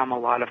become a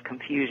lot of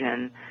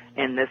confusion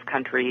in this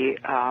country,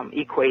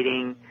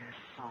 equating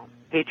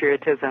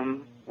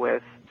patriotism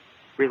with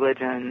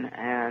religion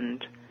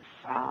and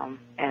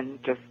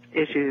just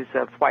issues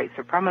of white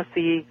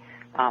supremacy.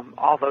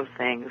 All those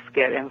things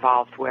get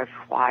involved with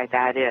why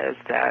that is,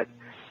 that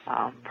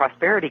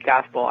prosperity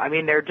gospel.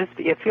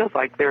 It feels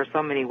like there are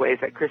so many ways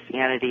that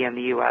Christianity in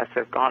the U.S.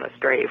 has gone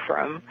astray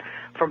from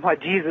what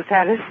Jesus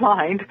had in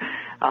mind,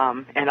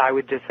 and I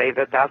would just say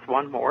that that's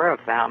one more of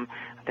them.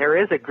 There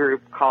is a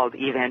group called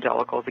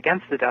Evangelicals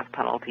Against the Death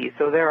Penalty,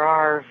 so there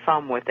are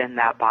some within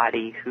that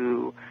body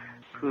who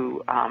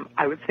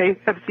I would say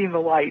have seen the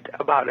light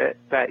about it.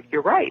 But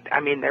you're right.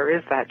 There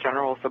is that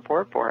general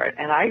support for it,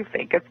 and I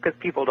think it's because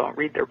people don't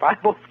read their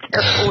Bibles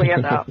carefully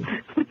enough.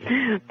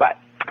 But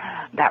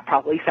that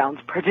probably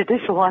sounds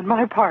prejudicial on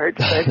my part.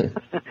 But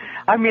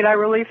I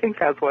really think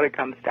that's what it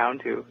comes down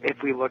to.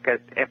 If we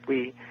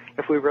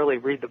really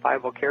read the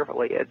Bible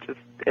carefully, it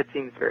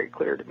seems very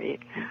clear to me.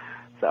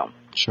 So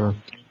sure.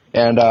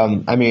 And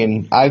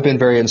I've been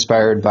very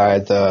inspired by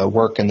the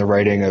work and the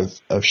writing of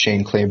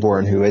Shane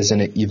Claiborne, who is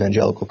an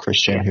evangelical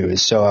Christian who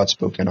is so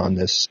outspoken on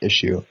this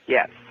issue.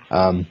 Yes.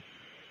 All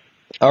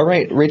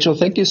right, Rachel,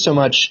 thank you so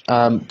much.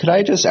 Could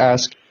I just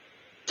ask,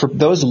 for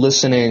those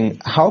listening,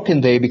 how can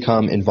they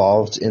become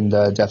involved in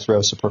the Death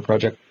Row Support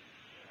Project?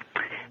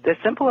 The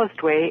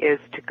simplest way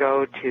is to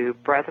go to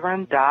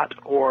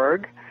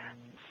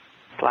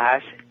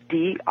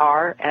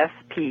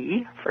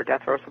brethren.org/DRSP for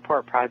Death Row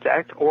Support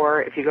Project,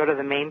 or if you go to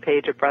the main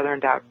page of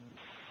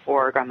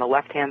brethren.org, on the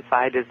left-hand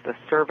side is the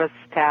Service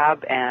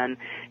tab, and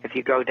if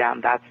you go down,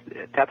 that's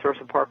Death Row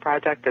Support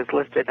Project is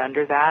listed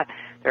under that.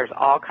 There's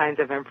all kinds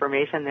of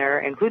information there,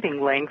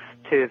 including links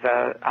to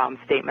the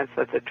statements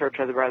that the Church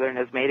of the Brethren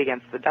has made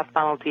against the death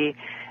penalty,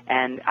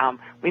 and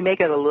we make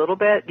it a little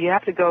bit. You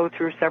have to go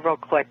through several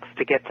clicks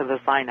to get to the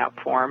sign-up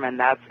form, and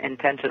that's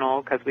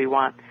intentional because we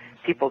want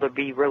people to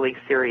be really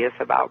serious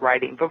about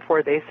writing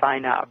before they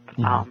sign up.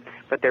 Mm-hmm.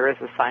 But there is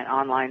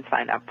online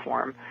sign-up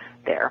form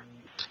there.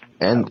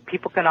 And so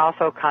people can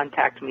also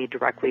contact me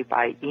directly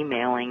by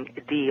emailing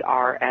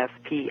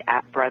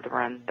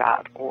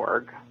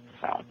drsp@brethren.org.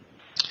 So.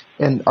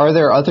 And are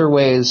there other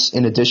ways,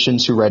 in addition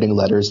to writing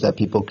letters, that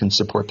people can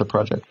support the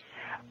project?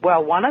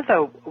 Well, one of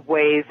the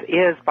ways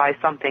is by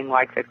something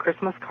like the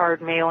Christmas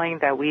card mailing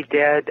that we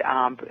did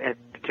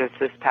just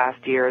this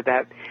past year,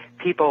 that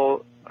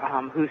people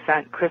who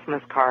sent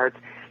Christmas cards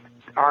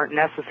aren't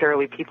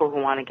necessarily people who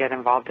want to get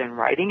involved in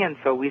writing, and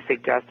so we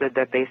suggested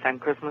that they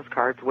send Christmas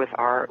cards with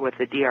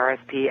the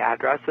DRSP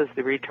address as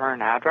the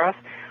return address.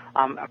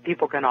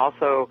 People can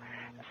also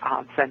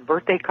send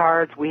birthday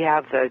cards. We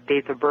have the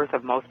dates of birth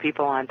of most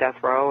people on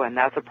death row, and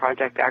that's a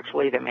project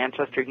actually that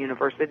Manchester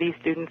University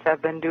students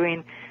have been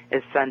doing,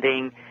 is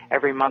sending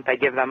every month. I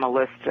give them a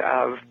list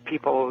of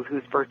people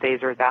whose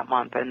birthdays are that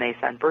month, and they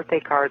send birthday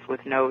cards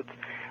with notes.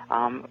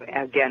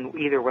 again,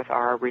 either with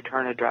our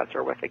return address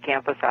or with the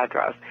campus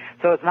address.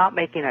 So it's not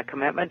making a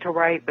commitment to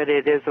write, but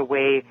it is a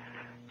way,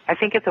 I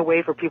think it's a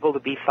way for people to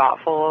be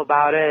thoughtful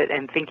about it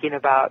and thinking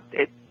about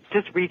it,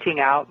 just reaching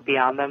out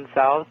beyond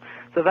themselves.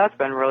 So that's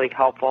been really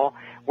helpful.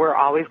 We're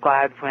always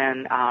glad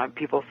when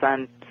people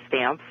send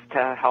stamps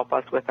to help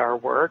us with our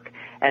work.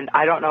 And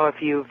I don't know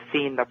if you've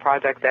seen the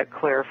project that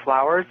Claire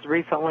Flowers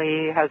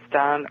recently has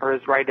done or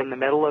is right in the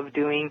middle of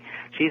doing.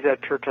 She's a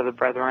Church of the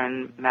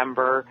Brethren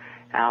member,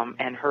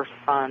 and her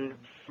son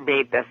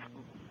made this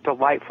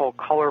delightful,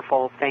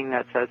 colorful thing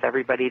that says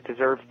everybody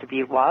deserves to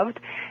be loved.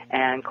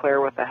 And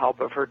Claire, with the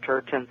help of her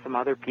church and some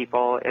other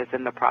people, is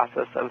in the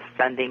process of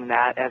sending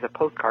that as a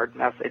postcard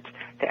message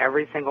to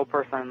every single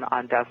person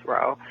on death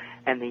row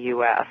in the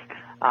U.S.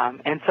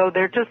 And so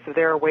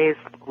there are ways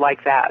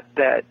like that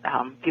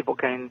people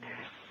can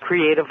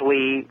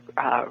creatively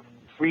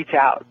reach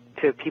out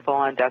to people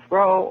on death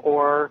row,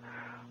 or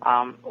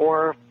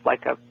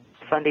like a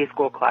Sunday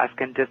school class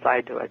can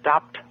decide to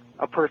adopt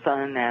a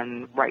person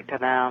and write to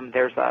them.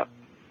 There's a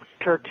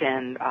church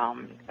in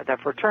the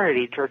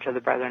Fraternity Church of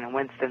the Brethren in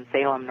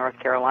Winston-Salem, North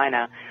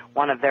Carolina.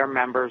 Two of their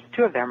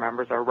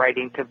members are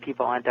writing to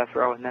people on death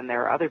row, and then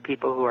there are other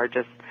people who are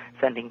just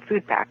sending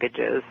food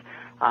packages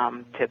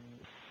to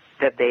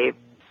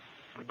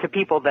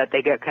people that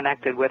they get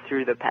connected with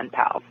through the pen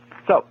pals.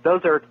 So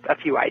those are a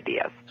few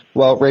ideas.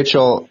 Well,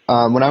 Rachel,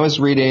 when I was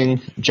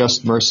reading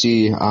Just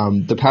Mercy,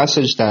 the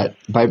passage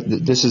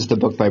this is the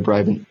book by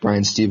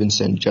Brian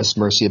Stevenson, Just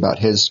Mercy, about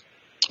his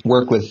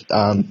work with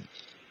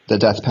the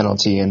death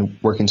penalty and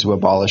working to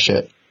abolish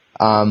it.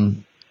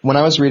 When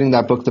I was reading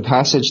that book, the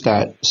passage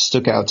that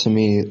stuck out to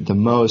me the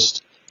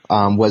most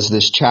was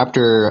this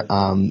chapter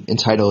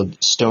entitled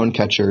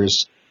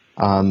Stonecatchers,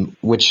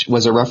 which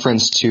was a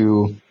reference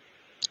to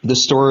the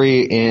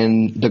story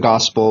in the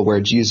gospel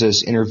where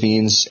Jesus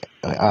intervenes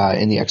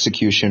in the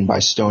execution by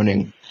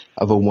stoning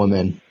of a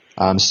woman,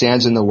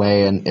 stands in the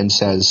way and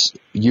says,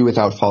 "You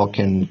without fault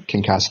can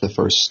cast the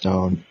first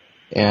stone."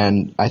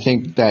 And I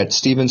think that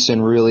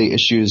Stevenson really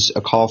issues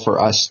a call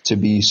for us to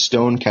be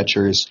stone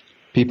catchers,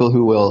 people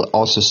who will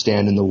also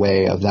stand in the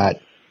way of that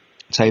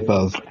type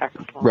of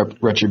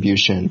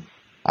retribution.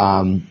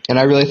 And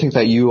I really think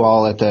that you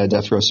all at the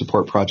Death Row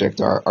Support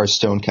Project are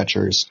stone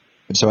catchers.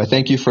 And so I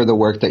thank you for the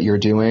work that you're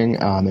doing,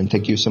 and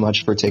thank you so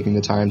much for taking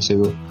the time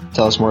to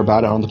tell us more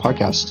about it on the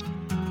podcast.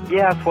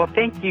 Yes, well,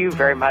 thank you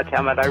very much,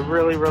 Emmett. I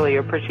really, really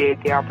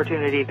appreciate the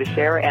opportunity to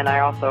share, and I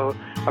also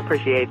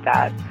appreciate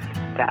that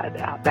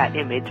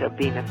image of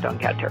being a stone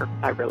catcher.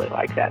 I really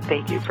like that.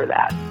 Thank you for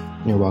that.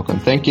 You're welcome.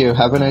 Thank you.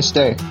 Have a nice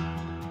day.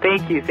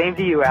 Thank you. Same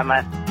to you,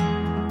 Emmett.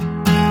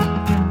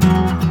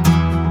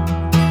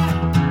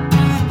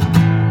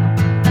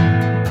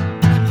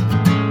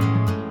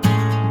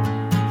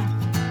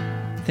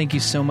 Thank you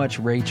so much,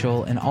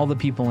 Rachel, and all the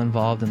people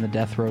involved in the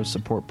Death Row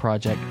Support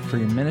Project for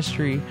your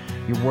ministry,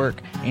 your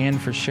work, and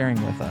for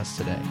sharing with us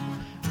today.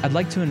 I'd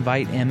like to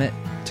invite Emmett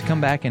to come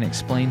back and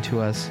explain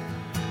to us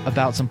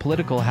about some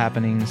political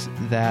happenings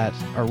that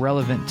are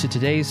relevant to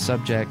today's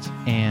subject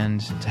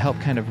and to help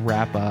kind of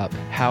wrap up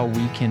how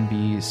we can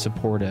be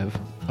supportive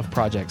of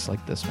projects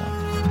like this one.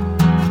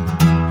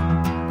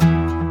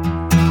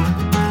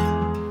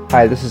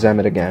 Hi, this is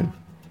Emmett again.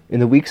 In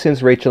the week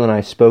since Rachel and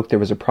I spoke, there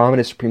was a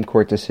prominent Supreme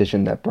Court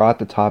decision that brought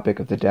the topic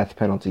of the death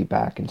penalty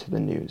back into the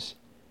news.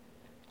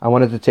 I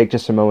wanted to take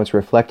just a moment to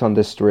reflect on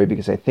this story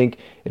because I think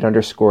it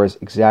underscores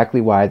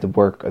exactly why the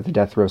work of the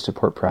Death Row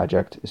Support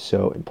Project is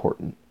so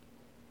important.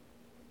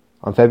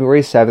 On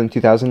February 7,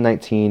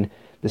 2019,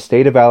 the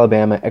state of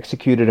Alabama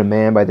executed a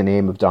man by the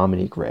name of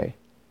Dominique Ray.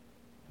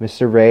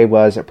 Mr. Ray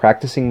was a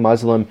practicing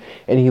Muslim,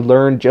 and he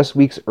learned just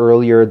weeks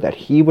earlier that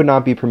he would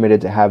not be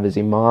permitted to have his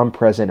imam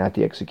present at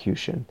the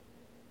execution.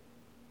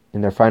 In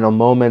their final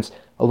moments,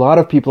 a lot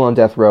of people on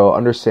death row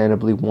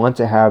understandably want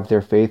to have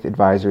their faith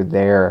advisor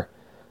there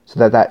so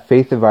that that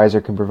faith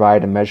advisor can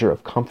provide a measure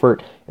of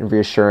comfort and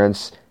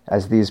reassurance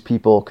as these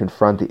people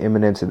confront the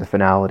imminence and the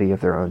finality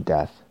of their own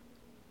death.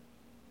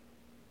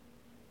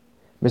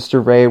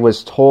 Mr. Ray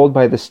was told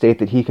by the state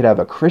that he could have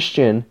a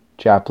Christian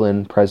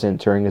chaplain present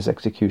during his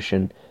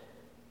execution,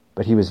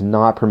 but he was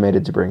not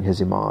permitted to bring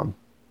his imam.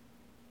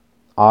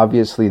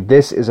 Obviously,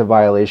 this is a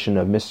violation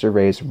of Mr.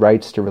 Ray's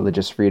rights to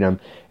religious freedom,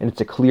 and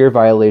it's a clear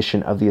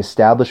violation of the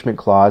Establishment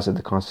Clause of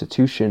the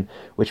Constitution,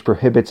 which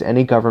prohibits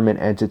any government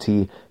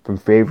entity from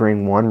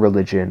favoring one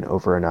religion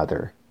over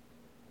another.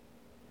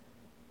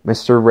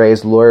 Mr.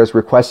 Ray's lawyers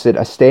requested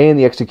a stay in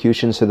the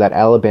execution so that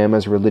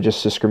Alabama's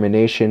religious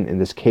discrimination in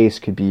this case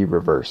could be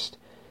reversed,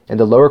 and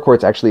the lower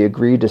courts actually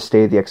agreed to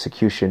stay the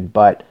execution,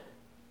 but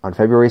on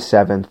February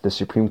 7th, the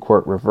Supreme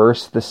Court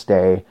reversed the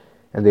stay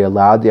and they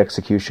allowed the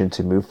execution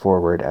to move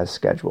forward as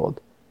scheduled.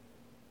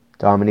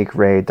 Dominique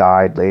Ray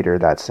died later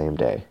that same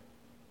day.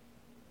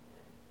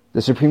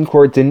 The Supreme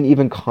Court didn't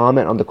even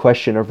comment on the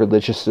question of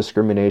religious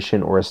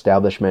discrimination or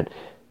establishment.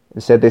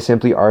 Instead, they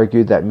simply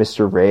argued that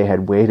Mr. Ray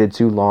had waited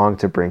too long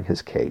to bring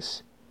his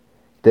case.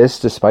 This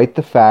despite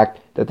the fact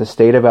that the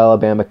state of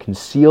Alabama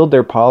concealed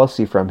their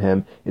policy from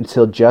him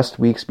until just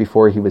weeks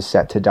before he was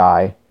set to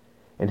die,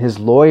 and his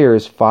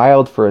lawyers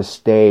filed for a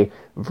stay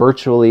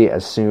virtually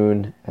as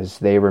soon as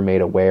they were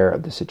made aware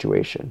of the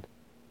situation.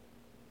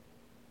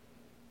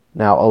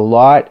 Now, a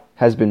lot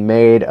has been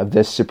made of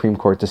this Supreme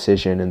Court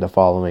decision in the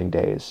following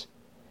days,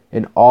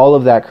 and all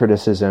of that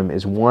criticism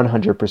is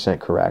 100%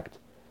 correct.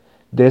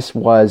 This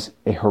was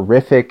a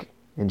horrific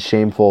and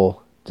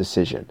shameful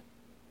decision.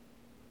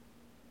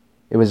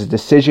 It was a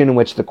decision in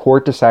which the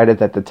court decided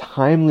that the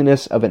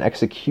timeliness of an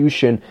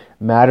execution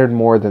mattered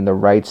more than the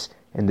rights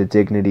and the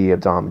dignity of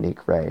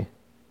Dominique Ray.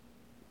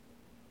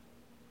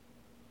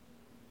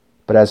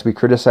 But as we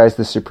criticize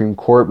the Supreme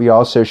Court, we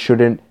also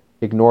shouldn't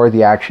ignore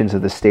the actions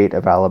of the state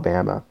of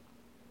Alabama.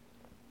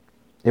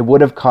 It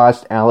would have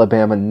cost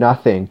Alabama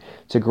nothing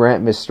to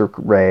grant Mr.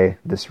 Ray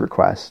this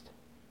request.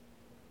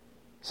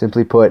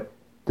 Simply put,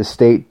 the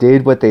state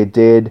did what they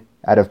did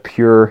out of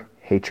pure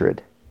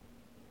hatred.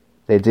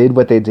 They did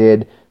what they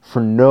did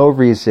for no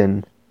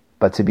reason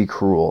but to be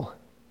cruel.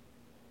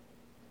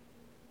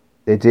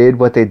 They did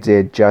what they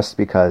did just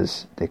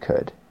because they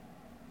could.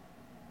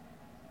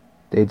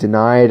 They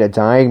denied a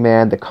dying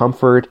man the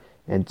comfort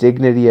and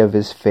dignity of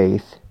his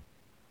faith.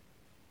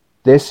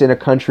 This in a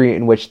country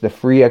in which the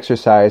free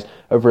exercise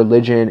of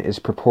religion is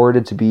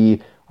purported to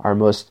be our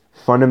most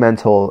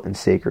fundamental and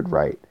sacred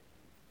right.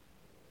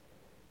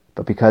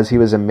 But because he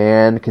was a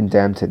man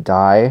condemned to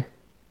die,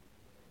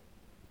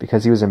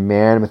 because he was a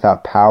man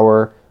without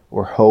power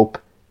or hope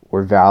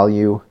or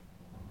value,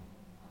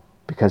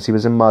 because he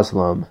was a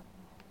Muslim,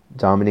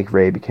 Dominique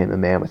Ray became a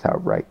man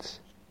without rights.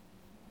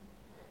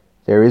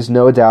 There is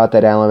no doubt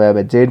that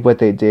Alabama did what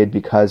they did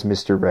because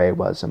Mr. Ray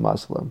was a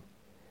Muslim.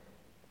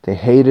 They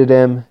hated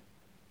him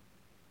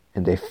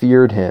and they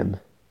feared him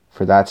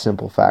for that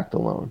simple fact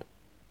alone.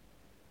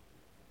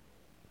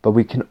 But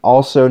we can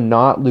also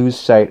not lose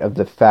sight of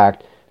the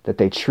fact that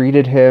they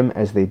treated him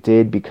as they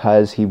did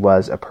because he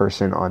was a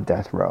person on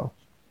death row.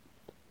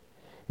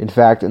 In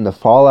fact, in the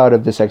fallout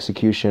of this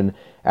execution,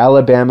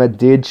 Alabama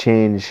did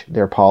change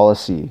their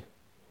policy.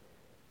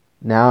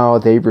 Now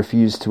they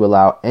refuse to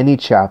allow any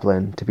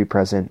chaplain to be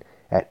present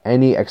at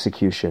any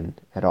execution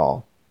at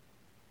all.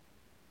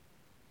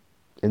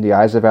 In the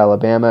eyes of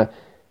Alabama,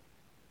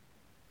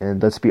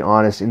 and let's be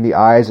honest, in the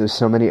eyes of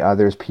so many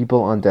others,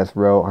 people on death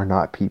row are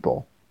not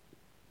people.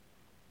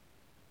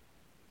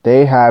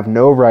 They have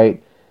no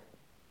right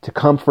to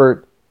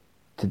comfort,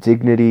 to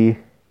dignity,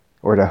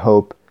 or to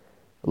hope,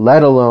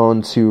 let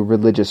alone to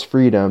religious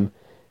freedom,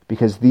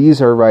 because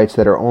these are rights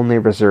that are only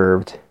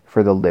reserved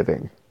for the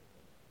living.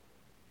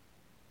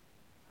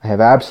 I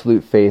have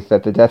absolute faith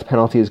that the death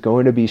penalty is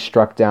going to be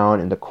struck down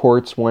in the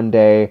courts one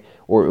day,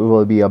 or it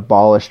will be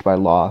abolished by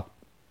law.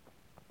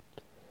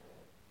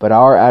 But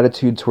our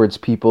attitude towards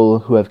people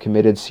who have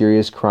committed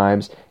serious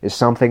crimes is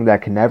something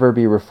that can never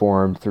be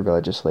reformed through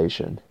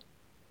legislation.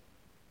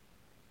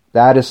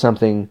 That is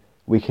something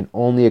we can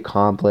only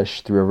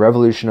accomplish through a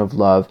revolution of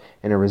love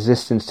and a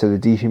resistance to the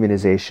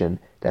dehumanization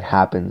that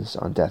happens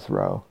on death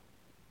row.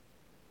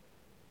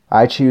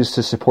 I choose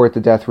to support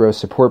the Death Row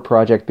Support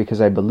Project because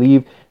I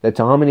believe that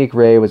Dominique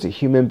Ray was a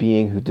human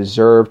being who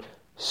deserved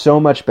so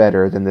much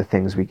better than the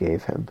things we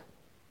gave him.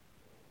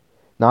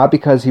 Not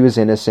because he was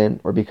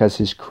innocent or because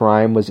his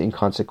crime was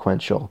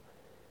inconsequential.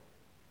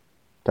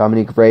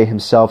 Dominique Ray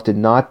himself did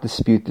not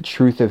dispute the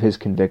truth of his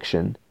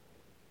conviction.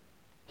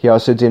 He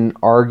also didn't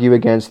argue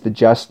against the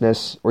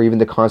justness or even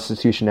the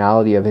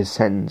constitutionality of his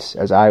sentence,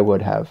 as I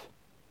would have.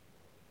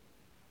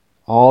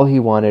 All he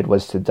wanted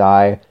was to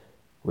die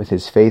with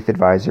his faith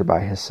advisor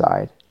by his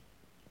side.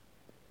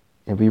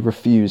 And we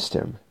refused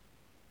him.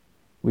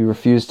 We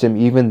refused him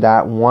even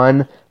that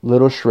one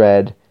little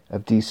shred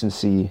of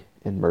decency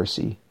and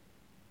mercy.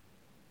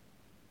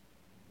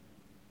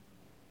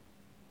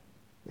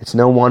 It's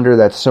no wonder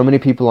that so many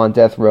people on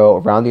death row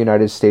around the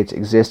United States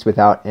exist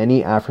without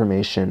any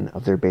affirmation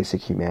of their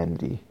basic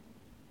humanity.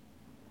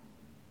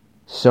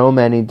 So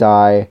many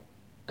die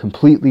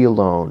completely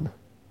alone,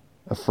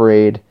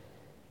 afraid,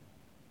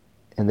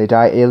 and they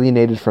die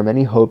alienated from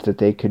any hope that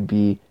they could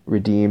be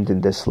redeemed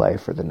in this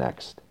life or the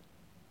next.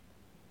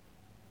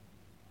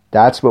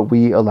 That's what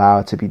we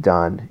allow to be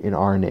done in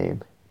our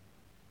name.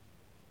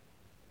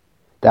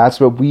 That's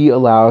what we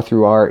allow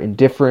through our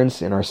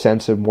indifference and our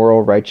sense of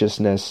moral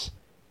righteousness.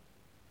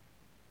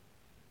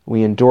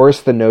 We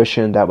endorse the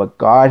notion that what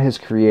God has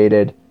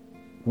created,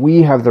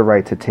 we have the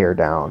right to tear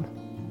down.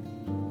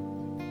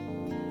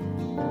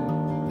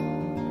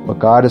 What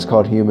God has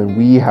called human,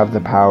 we have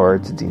the power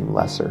to deem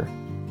lesser.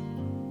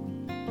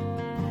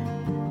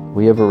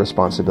 We have a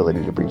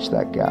responsibility to breach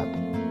that gap.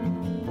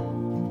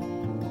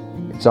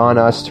 It's on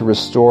us to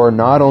restore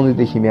not only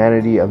the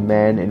humanity of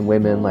men and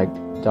women like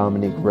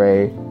Dominique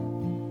Ray,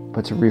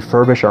 but to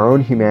refurbish our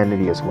own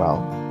humanity as well.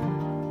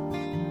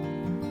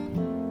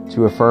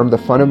 To affirm the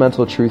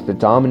fundamental truth that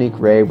Dominique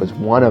Ray was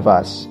one of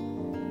us,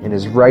 and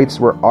his rights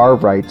were our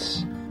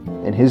rights,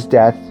 and his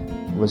death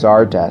was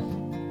our death.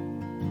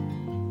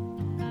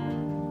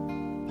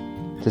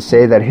 To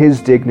say that his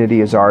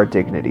dignity is our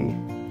dignity.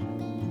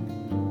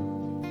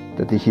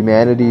 That the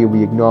humanity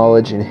we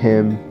acknowledge in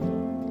him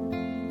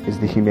is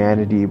the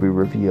humanity we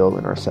reveal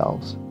in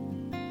ourselves.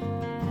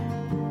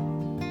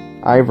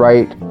 I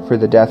write for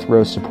the Death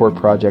Row Support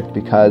Project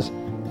because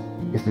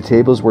if the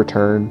tables were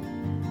turned,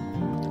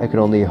 I could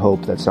only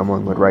hope that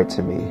someone would write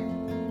to me.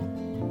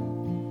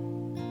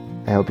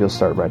 I hope you'll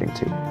start writing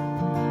too.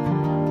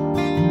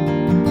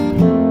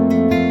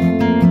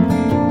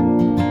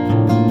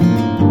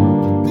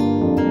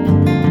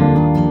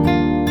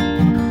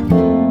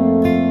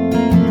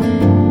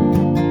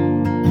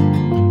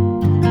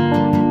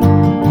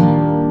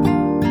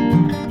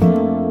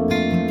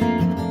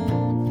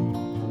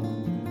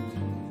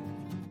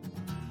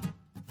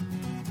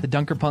 The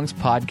Dunker Punks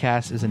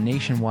podcast is a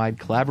nationwide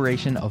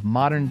collaboration of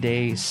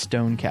modern-day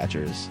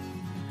stonecatchers.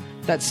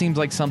 That seems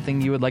like something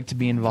you would like to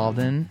be involved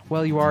in?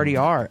 Well, you already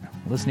are.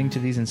 Listening to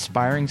these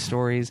inspiring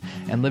stories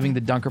and living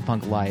the Dunker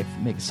Punk life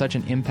makes such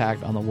an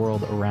impact on the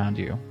world around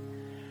you.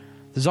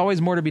 There's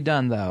always more to be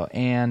done, though,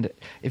 and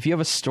if you have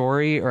a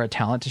story or a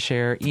talent to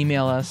share,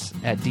 email us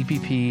at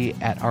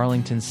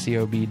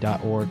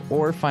dpp@arlingtoncob.org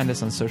or find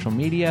us on social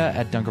media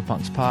at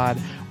DunkerPunksPod,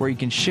 where you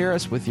can share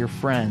us with your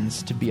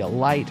friends to be a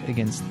light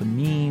against the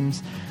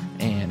memes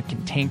and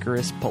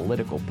cantankerous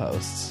political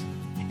posts.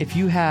 If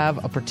you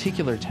have a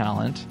particular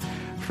talent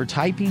for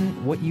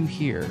typing what you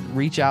hear,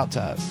 reach out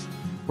to us.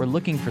 We're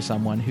looking for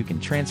someone who can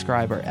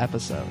transcribe our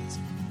episodes.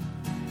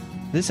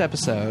 This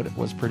episode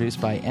was produced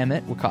by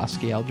Emmett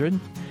Wachowski-Eldred.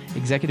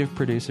 Executive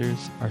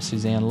producers are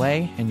Suzanne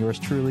Lay and yours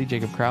truly,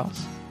 Jacob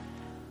Krause.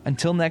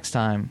 Until next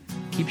time,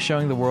 keep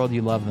showing the world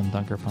you love them,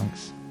 Dunker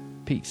Punks.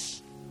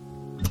 Peace.